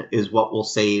decision is what will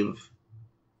save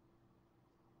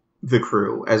the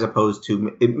crew, as opposed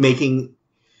to making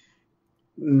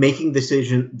the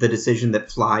decision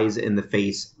that flies in the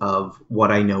face of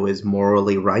what I know is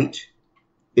morally right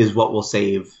is what will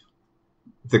save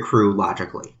the crew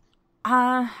logically.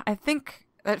 I think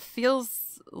it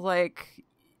feels like,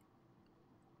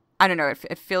 I don't know,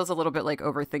 it feels a little bit like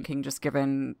overthinking, just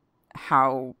given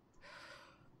how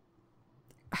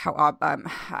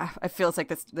it feels like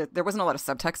there wasn't a lot of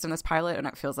subtext in this pilot, and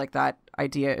it feels like that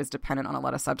idea is dependent on a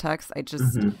lot of subtext.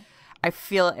 I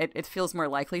feel it feels more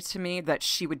likely to me that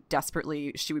she would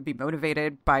be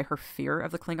motivated by her fear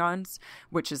of the Klingons,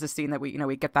 which is a scene that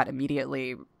we get that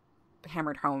immediately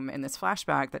hammered home in this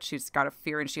flashback, that she's got a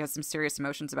fear and she has some serious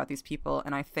emotions about these people.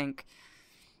 And I think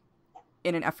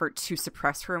in an effort to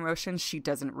suppress her emotions, she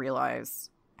doesn't realize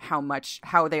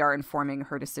how they are informing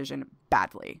her decision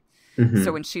badly.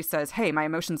 So when she says, hey, my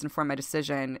emotions inform my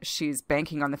decision, she's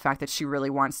banking on the fact that she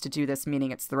really wants to do this, meaning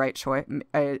it's the right choice,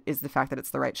 is the fact that it's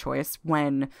the right choice,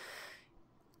 when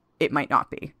it might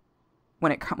not be.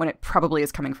 When it probably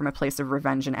is coming from a place of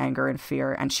revenge and anger and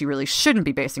fear, and she really shouldn't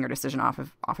be basing her decision off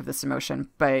of this emotion.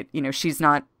 But she's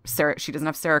not Sarek. She doesn't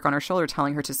have Sarek on her shoulder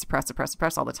telling her to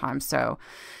suppress all the time. So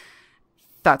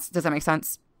does that make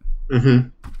sense?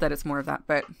 That it's more of that.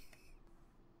 But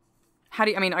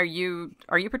are you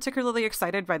particularly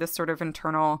excited by this sort of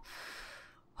internal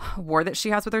war that she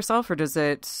has with herself, or does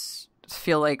it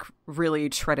feel like really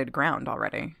treaded ground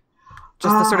already?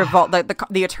 Just the sort of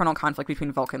the eternal conflict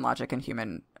between Vulcan logic and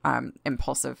human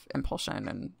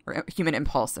impulsion or human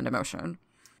impulse and emotion.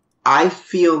 I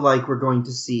feel like we're going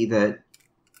to see that,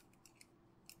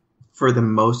 for the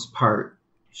most part,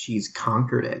 she's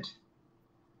conquered it,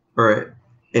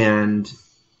 and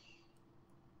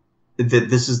that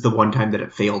this is the one time that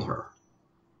it failed her.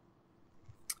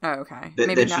 Oh, okay.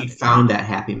 That she found that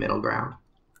happy middle ground.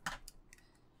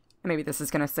 Maybe this is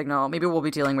going to signal, maybe we'll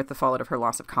be dealing with the fallout of her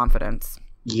loss of confidence.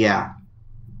 Yeah.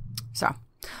 So,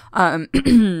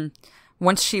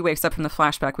 once she wakes up from the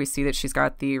flashback, we see that she's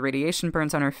got the radiation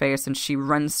burns on her face, and she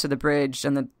runs to the bridge,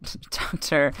 and the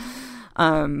doctor,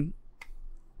 I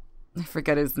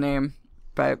forget his name,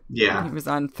 but he was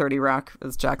on 30 Rock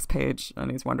as Jack's Page, and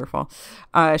he's wonderful.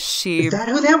 Is that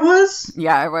who that was?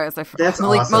 Yeah, it was. That's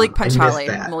awesome. Malik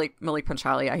Panchali. Malik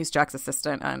Panchali. Yeah, he's Jack's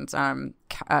assistant, and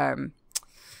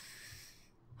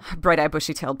bright-eyed,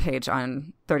 bushy-tailed Page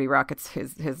on 30 Rock. It's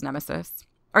his nemesis.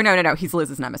 Or no, he's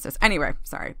Liz's nemesis. Anyway,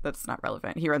 sorry, that's not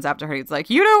relevant. He runs after her. He's like,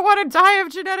 you don't want to die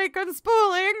of genetic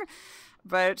unspooling.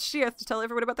 But she has to tell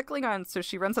everyone about the Klingons, so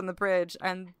she runs on the bridge.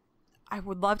 And I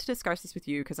would love to discuss this with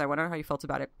you, because I want to know how you felt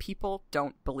about it. People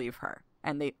don't believe her,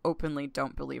 and they openly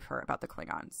don't believe her about the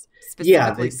Klingons.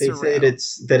 Yeah, they say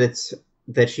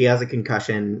that she has a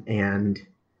concussion, and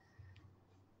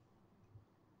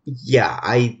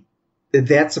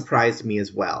that surprised me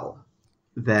as well.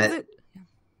 Maybe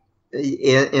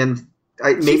she's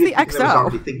the XO. I was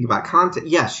already thinking about content.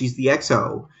 Yes, she's the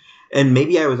XO, And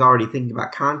maybe I was already thinking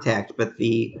about Contact, but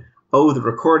the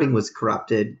recording was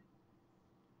corrupted.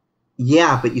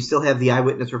 Yeah, but you still have the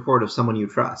eyewitness report of someone you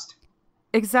trust.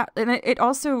 Exactly. And it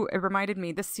also reminded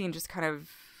me, the scene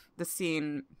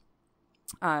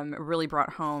really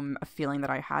brought home a feeling that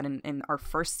I had in our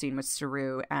first scene with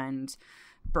Saru and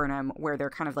Burnham, where they're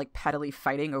kind of like pettily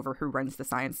fighting over who runs the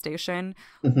science station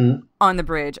on the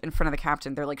bridge in front of the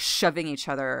captain. They're like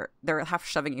they're half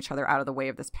shoving each other out of the way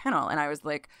of this panel. And I was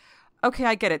like, okay,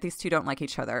 I get it. These two don't like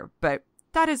each other, but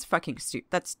that is fucking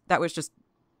stupid. That was just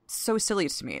so silly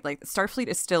to me. Like, Starfleet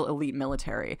is still elite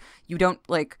military. You don't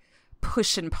like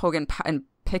push and poke and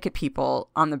pick at people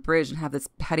on the bridge and have this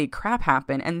petty crap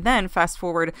happen. And then fast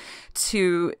forward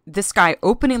to this guy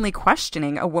openly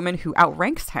questioning a woman who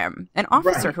outranks him, an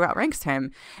officer who outranks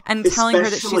him, and telling her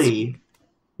that she's...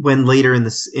 when later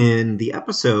in the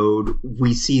episode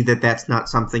we see that that's not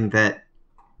something that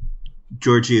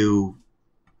Georgiou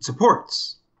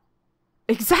supports.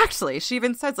 Exactly. She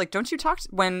even says, like, don't you talk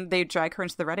when they drag her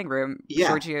into the reading room. Yeah.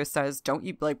 Georgiou says, don't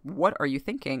you, like, what are you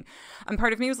thinking? And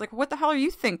part of me was like, what the hell are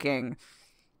you thinking?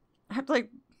 I have to, like,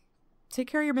 take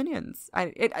care of your minions.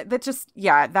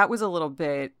 That was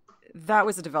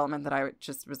a development that I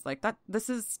just was like,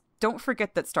 don't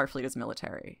forget that Starfleet is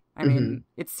military. I mean,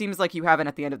 it seems like you have it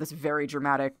at the end of this very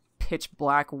dramatic, pitch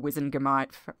black Wizengamot,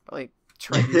 like,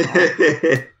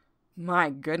 tribunal.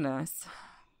 My goodness.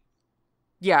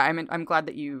 Yeah, I mean, I'm glad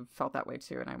that you felt that way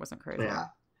too, and I wasn't crazy. Yeah,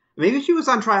 maybe she was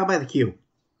on trial by the Q.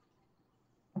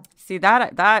 See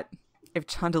that if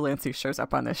John Delancey shows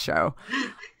up on this show,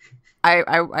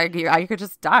 I could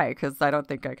just die because I don't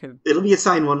think I could. It'll be a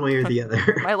sign one way or the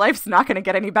other. My life's not going to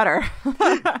get any better.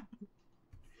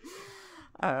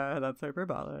 That's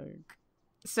hyperbolic.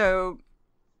 So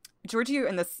Georgiou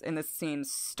in this scene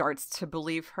starts to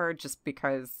believe her just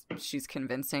because she's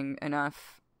convincing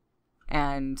enough,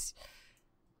 and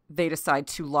they decide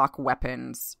to lock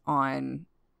weapons on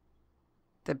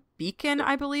the beacon,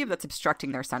 I believe, that's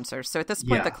obstructing their sensors. So at this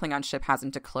point, the Klingon ship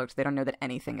hasn't decloaked. They don't know that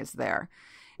anything is there.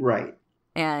 Right.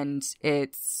 And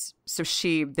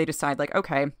they decide, like,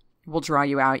 okay, we'll draw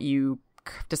you out. You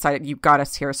decided you got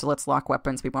us here, so let's lock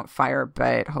weapons. We won't fire,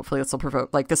 but hopefully this will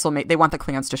provoke, like, this will make, they want the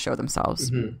Klingons to show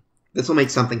themselves. Mm-hmm. This will make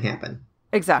something happen.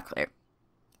 Exactly.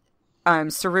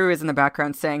 Saru is in the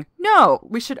background saying, no,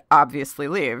 we should obviously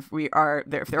leave. We are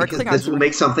there. If there are Klingons, this will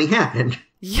make something happen.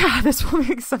 Yeah, this will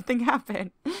make something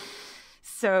happen.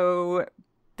 So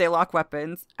they lock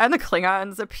weapons, and the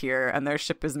Klingons appear, and their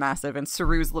ship is massive, and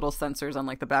Saru's little sensors on,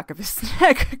 like, the back of his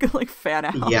neck like fan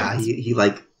out. Yeah,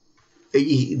 the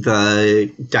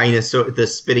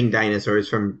spitting dinosaurs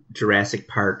from Jurassic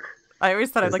Park. I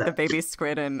always thought I'd like the baby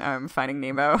squid in Finding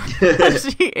Nemo.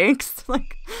 She inks,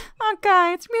 like, oh,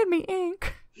 guy, it's made me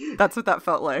ink. That's what that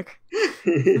felt like.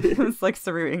 It was like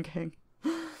Saru inking.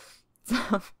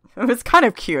 So, it was kind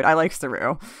of cute. I like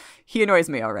Saru. He annoys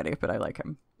me already, but I like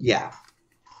him. Yeah.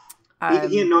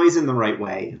 He annoys in the right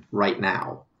way right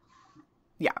now.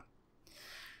 Yeah.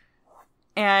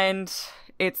 And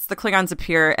it's the Klingons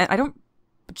appear, and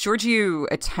Georgiou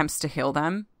attempts to heal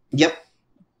them. Yep.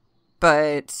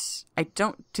 But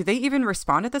do they even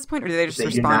respond at this point, or do they just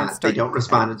respond? They don't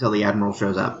respond until the Admiral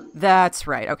shows up. That's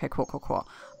right. Okay, cool.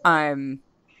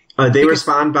 They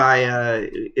respond by,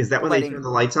 is that when they turn the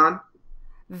lights on?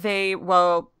 They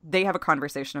have a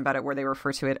conversation about it where they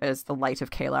refer to it as the light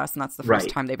of Kalas, and that's the first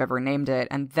time they've ever named it.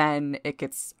 And then it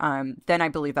gets, then I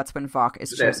believe that's when Vok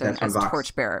is chosen as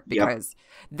torchbearer, because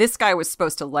this guy was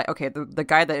supposed to the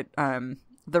guy that,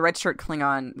 the red shirt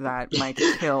Klingon that Mike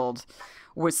killed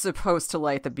was supposed to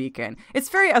light the beacon. It's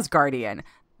very Asgardian.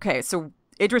 Okay, so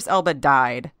Idris Elba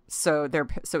died, so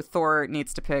Thor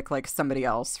needs to pick, like, somebody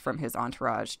else from his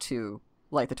entourage to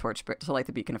light the torch, to light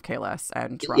the beacon of Kalas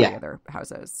and draw the other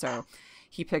houses. So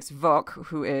he picks Vok,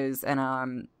 who is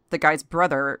the guy's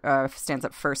brother stands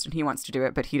up first, and he wants to do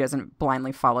it, but he doesn't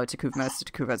blindly follow Takuvma. So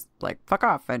Takuvma's like, fuck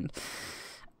off, and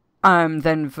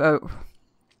then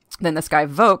this guy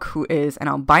Vok, who is an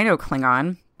albino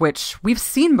Klingon, which we've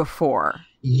seen before.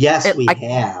 Yes, we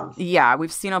have. Yeah,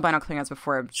 we've seen albino Klingons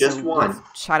before. Just one. Let's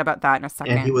chat about that in a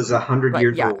second. And he was 100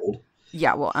 years old.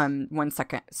 Yeah, well, 1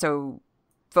 second. So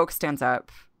Vok stands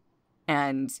up,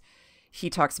 and he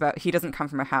talks about, he doesn't come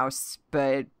from a house,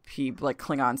 but he, like,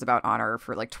 Klingons about honor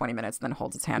for, like, 20 minutes, and then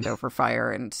holds his hand over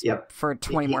fire and for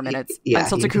 20 more minutes.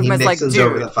 Until Takuvma's like, dude.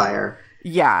 Over the fire.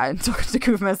 Yeah, until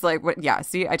Takuvma's like, what? Yeah,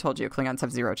 see, I told you, Klingons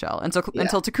have zero chill. Until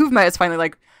Takuvma is finally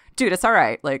like, dude, it's all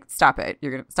right. Like, stop it.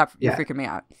 You're going to stop. You're freaking me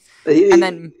out. And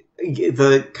then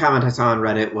the comment I saw on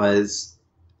Reddit was,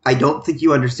 I don't think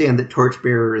you understand that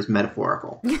torchbearer is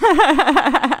metaphorical.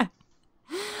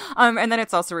 And then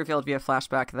it's also revealed via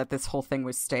flashback that this whole thing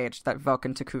was staged, that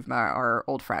Vulcan and Takuvma are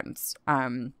old friends.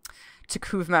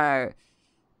 Takuvma...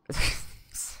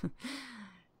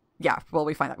 yeah, well,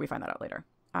 we find that out later.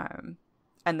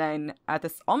 And then at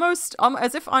this almost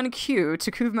as if on cue,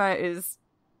 Takuvma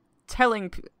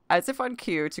tells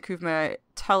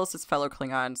his fellow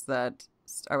Klingons that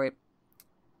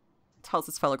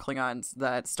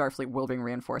Starfleet will bring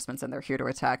reinforcements and they're here to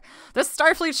attack the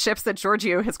Starfleet ships that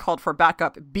Georgiou has called for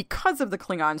backup because of the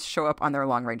Klingons show up on their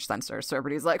long-range sensors. So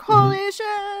everybody's like, holy shit,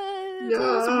 that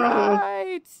was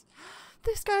right.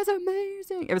 This guy's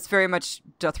amazing. It was very much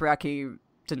Dothraki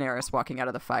Daenerys walking out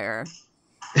of the fire.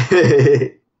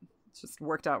 It just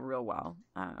worked out real well.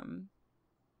 And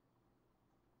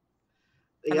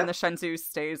then the Shenzhou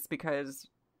stays because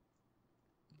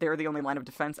they're the only line of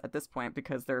defense at this point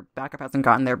because their backup hasn't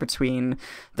gotten there between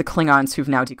the Klingons who've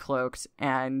now decloaked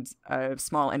and a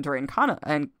small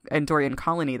Andorian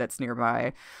colony that's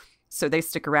nearby. So they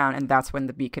stick around, and that's when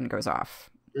the beacon goes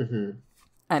off. Mm-hmm.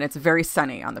 And it's very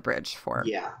sunny on the bridge for...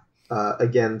 Yeah.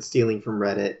 Again, stealing from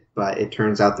Reddit, but it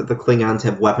turns out that the Klingons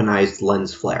have weaponized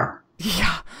lens flare.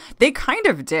 Yeah, they kind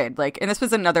of did. Like, and this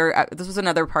was another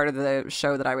part of the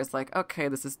show that I was like, okay,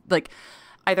 this is like...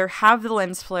 Either have the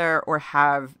lens flare or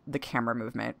have the camera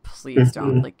movement. Please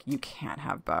don't. Like, you can't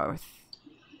have both.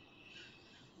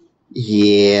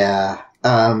 Yeah.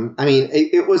 I mean,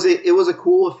 it was a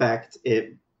cool effect.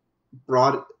 It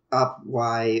brought up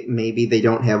why maybe they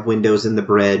don't have windows in the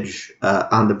bridge,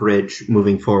 on the bridge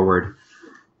moving forward.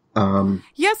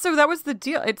 Yeah, so that was the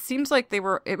deal. It seems like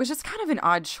it was just kind of an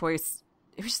odd choice.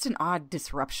 It was just an odd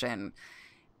disruption.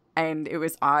 And it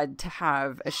was odd to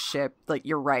have a ship, like,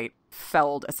 you're right,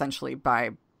 felled essentially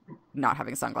by not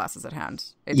having sunglasses at hand.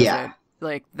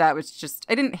 Like, that was just,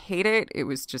 I didn't hate it. It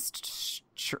was just,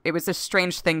 it was a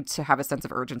strange thing to have a sense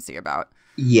of urgency about.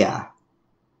 Yeah.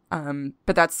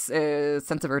 But that's a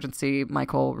sense of urgency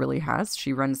Michael really has.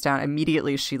 She runs down,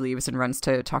 immediately she leaves and runs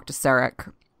to talk to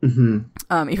Sarek.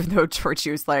 Mm-hmm. Even though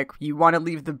Georgiou's like, you want to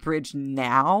leave the bridge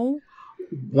now?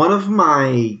 One of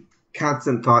my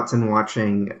constant thoughts in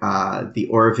watching the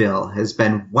Orville has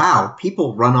been, wow,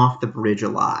 people run off the bridge a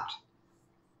lot.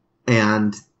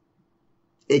 And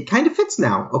it kind of fits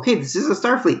now. Okay, this is a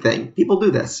Starfleet thing. People do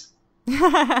this.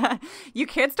 You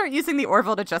can't start using the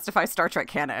Orville to justify Star Trek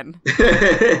canon.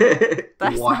 That's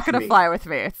not going to fly with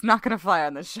me. It's not going to fly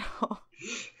on this show.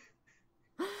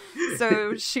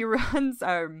 So she runs,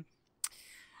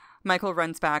 Michael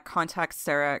runs back, contacts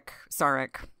Sarek.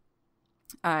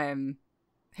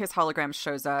 His hologram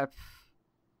shows up.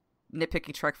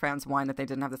 Nitpicky Trek fans whine that they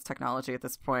didn't have this technology at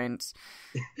this point.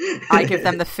 I give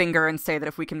them the finger and say that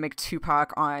if we can make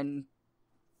Tupac on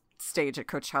stage at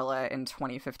Coachella in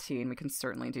 2015, we can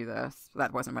certainly do this.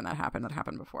 That wasn't when that happened. That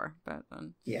happened before. But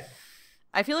yeah,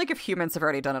 I feel like if humans have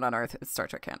already done it on Earth, it's Star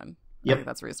Trek canon. Yep. I think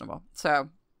that's reasonable. So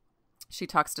she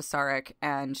talks to Sarek,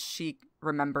 and she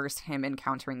remembers him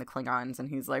encountering the Klingons, and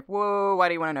he's like, whoa, why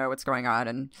do you want to know what's going on?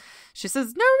 And she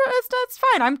says, no, that's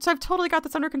fine. I've totally got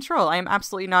this under control. I am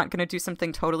absolutely not going to do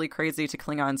something totally crazy to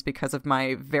Klingons because of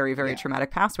my very, very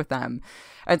traumatic past with them.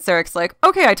 And Sarek's like,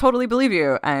 okay, I totally believe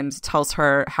you, and tells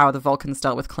her how the Vulcans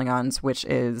dealt with Klingons, which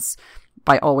is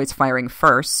by always firing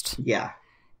first. Yeah.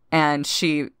 And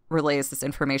she relays this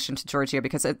information to Georgiou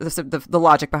because the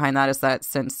logic behind that is that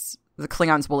since the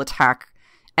Klingons will attack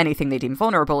anything they deem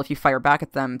vulnerable, if you fire back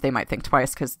at them, they might think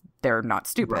twice because they're not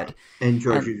stupid. Right. And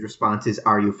Georgiou's response is,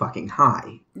 are you fucking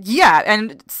high? Yeah,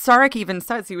 and Sarek even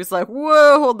says, he was like,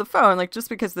 whoa, hold the phone. Like, just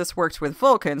because this worked with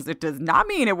Vulcans, it does not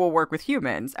mean it will work with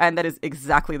humans. And that is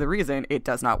exactly the reason it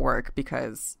does not work,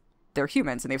 because they're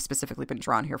humans and they've specifically been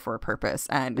drawn here for a purpose.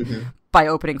 And by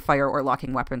opening fire or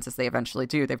locking weapons, as they eventually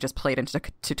do, they've just played into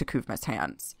Takuvma's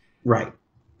hands. Right.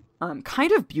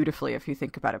 Kind of beautifully if you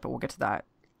think about it, but we'll get to that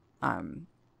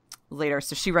later.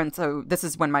 So this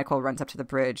is when Michael runs up to the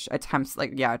bridge,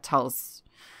 tells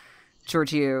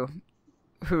Georgiou,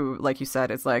 who, like you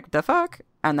said, is like, the fuck?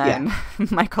 And then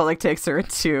Michael takes her in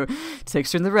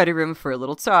the ready room for a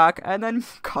little talk, and then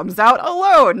comes out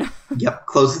alone. Yep,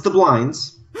 closes the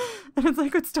blinds. And it's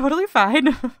like, it's totally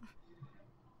fine.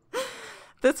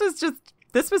 This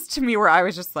was to me where I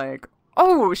was just like,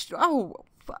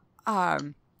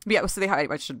 yeah, so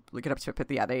I should look it up to it, but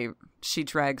she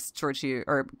drags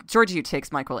Georgiou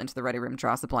takes Michael into the ready room,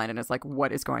 draws the blind, and is like,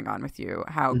 what is going on with you?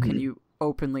 How can you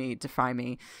openly defy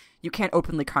me? You can't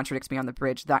openly contradict me on the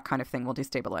bridge. That kind of thing will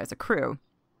destabilize a crew.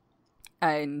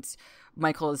 And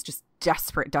Michael is just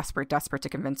desperate to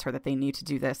convince her that they need to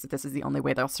do this, that this is the only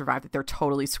way they'll survive, that they're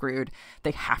totally screwed.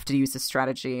 They have to use this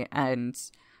strategy. And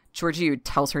Georgiou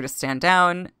tells her to stand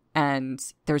down, And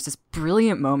there's this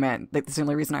brilliant moment. That's the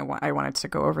only reason I wanted to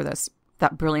go over this.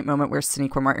 That brilliant moment where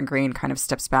Sonequa Martin Green kind of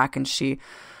steps back and she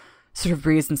sort of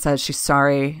breathes and says she's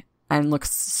sorry and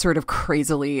looks sort of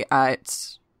crazily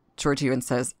at Georgiou and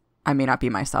says, I may not be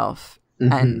myself.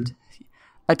 Mm-hmm. And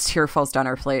a tear falls down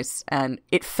her face. And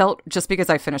it felt, just because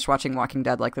I finished watching Walking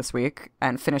Dead like this week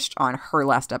and finished on her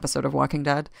last episode of Walking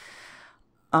Dead,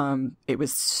 it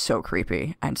was so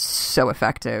creepy and so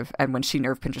effective. And when she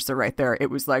nerve pinches her right there, it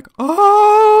was like,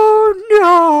 oh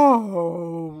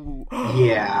no!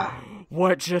 Yeah.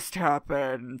 What just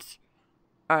happened?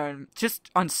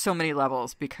 Just on so many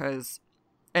levels, because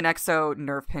an EXO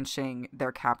nerve pinching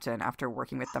their captain after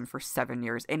working with them for 7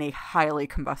 years in a highly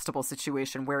combustible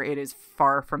situation where it is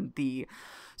far from the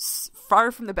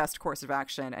best course of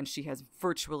action, and she has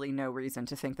virtually no reason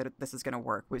to think that this is going to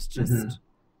work, was just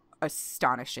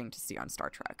astonishing to see on Star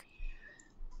Trek.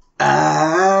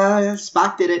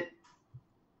 Spock did it.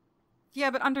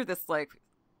 Yeah, but under this, like,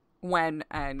 when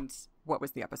and what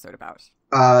was the episode about?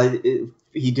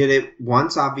 He did it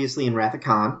once, obviously, in Wrath of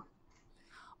Khan.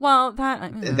 Well,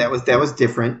 that was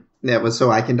different. That was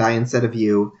So I Can Die Instead of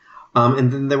You.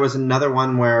 And then there was another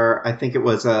one where I think it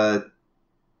was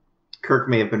Kirk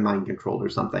may have been mind controlled or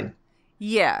something.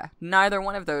 Yeah, neither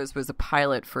one of those was a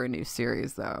pilot for a new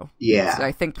series, though. Yeah, so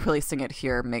I think placing it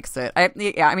here makes it. I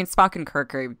mean, Spock and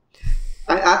Kirk are.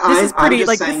 I'm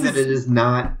just saying that it is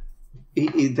not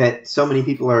that so many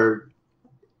people are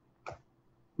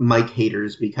Mike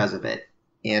haters because of it,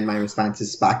 and my response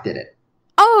is Spock did it.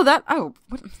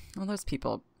 Well, those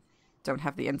people don't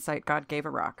have the insight God gave a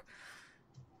rock.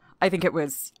 I think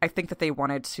that they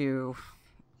wanted to.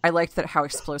 I liked that how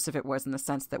explosive it was in the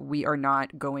sense that we are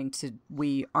not going to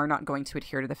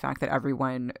adhere to the fact that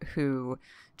everyone who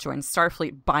joins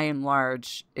Starfleet by and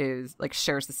large is like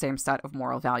shares the same set of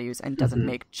moral values and doesn't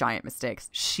make giant mistakes.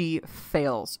 She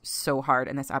fails so hard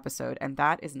in this episode, and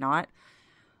that is not.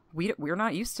 We're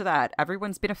not used to that.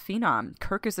 Everyone's been a phenom.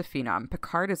 Kirk is a phenom.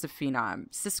 Picard is a phenom.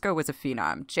 Sisko was a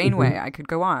phenom. Janeway, I could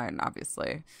go on,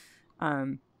 obviously.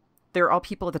 They're all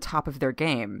people at the top of their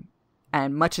game.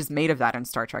 And much is made of that in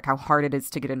Star Trek. How hard it is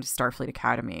to get into Starfleet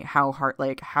Academy. How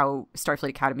Starfleet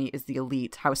Academy is the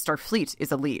elite. How Starfleet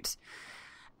is elite.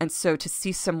 And so to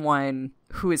see someone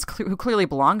who clearly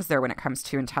belongs there when it comes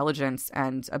to intelligence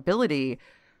and ability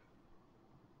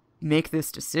make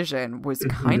this decision was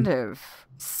kind of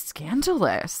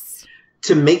scandalous.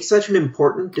 To make such an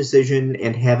important decision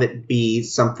and have it be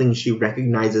something she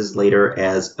recognizes later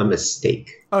as a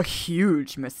mistake. A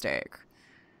huge mistake.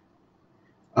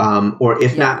 Or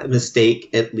if not a mistake,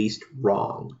 at least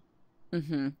wrong.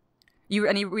 Mm-hmm.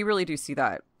 We really do see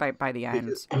that by the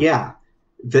end. Yeah.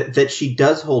 That she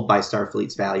does hold by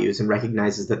Starfleet's values and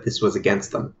recognizes that this was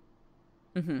against them.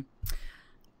 Mm-hmm.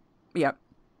 Yep.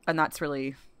 And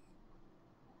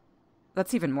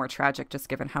that's even more tragic, just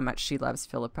given how much she loves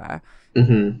Philippa.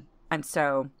 Mm-hmm. And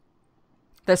so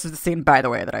this is the scene, by the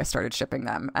way, that I started shipping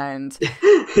them. And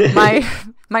my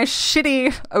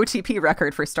shitty OTP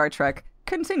record for Star Trek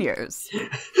continues.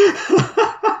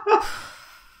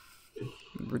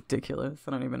 Ridiculous.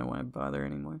 I don't even know why I bother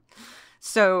anymore.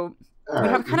 So we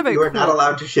have kind of a... You are not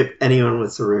allowed to ship anyone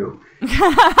with Saru. It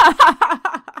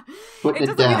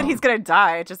doesn't mean that he's going to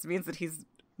die. It just means that he's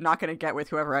not going to get with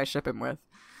whoever I ship him with.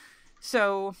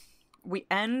 So we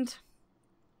end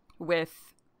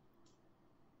with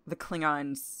the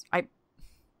Klingons.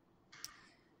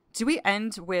 Do we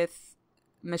end with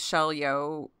Michelle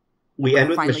Yeoh? We end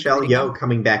with Michelle Yeoh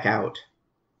coming back out.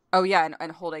 Oh yeah,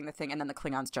 and holding the thing, and then the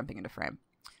Klingons jumping into frame.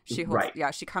 She holds, right. Yeah,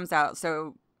 she comes out.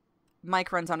 So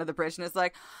Mike runs onto the bridge and is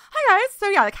like, "Hi guys, so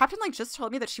yeah, the captain just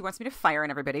told me that she wants me to fire on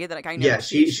everybody. That I know." Yeah,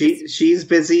 she's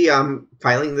busy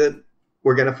filing the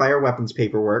we're gonna fire weapons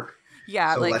paperwork.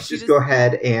 Yeah, so let's just go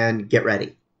ahead and get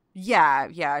ready.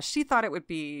 Yeah. She thought it would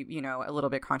be, a little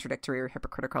bit contradictory or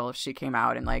hypocritical if she came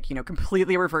out and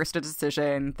completely reversed a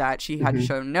decision that she had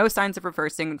shown no signs of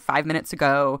reversing 5 minutes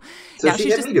ago. So yeah, she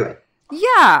had me do it.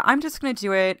 Yeah, I'm just going to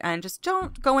do it, and just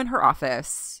don't go in her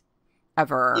office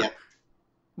ever. Yeah.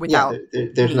 Without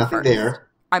there's nothing first. There.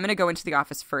 I'm going to go into the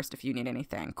office first if you need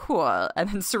anything. Cool. And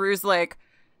then Saru's like,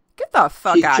 get the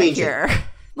fuck out of here.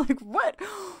 Like, what?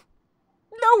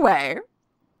 No way.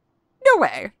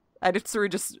 And Saru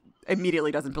just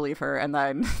immediately doesn't believe her, and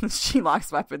then she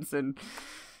locks weapons, and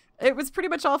it was pretty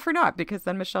much all for naught, because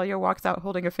then Michelle Yeoh walks out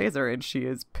holding a phaser, and she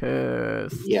is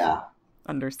pissed. Yeah.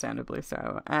 Understandably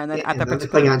so. And then the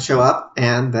Klingons show up,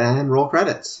 and then roll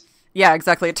credits. Yeah,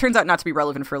 exactly. It turns out not to be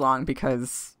relevant for long,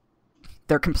 because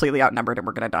they're completely outnumbered, and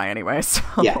we're going to die anyway, so...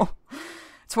 Yeah.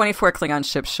 24 Klingon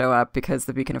ships show up because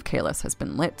the beacon of Kalis has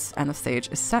been lit, and the stage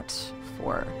is set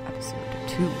for episode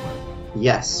 2.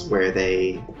 Yes, where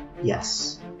they...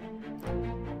 Yes.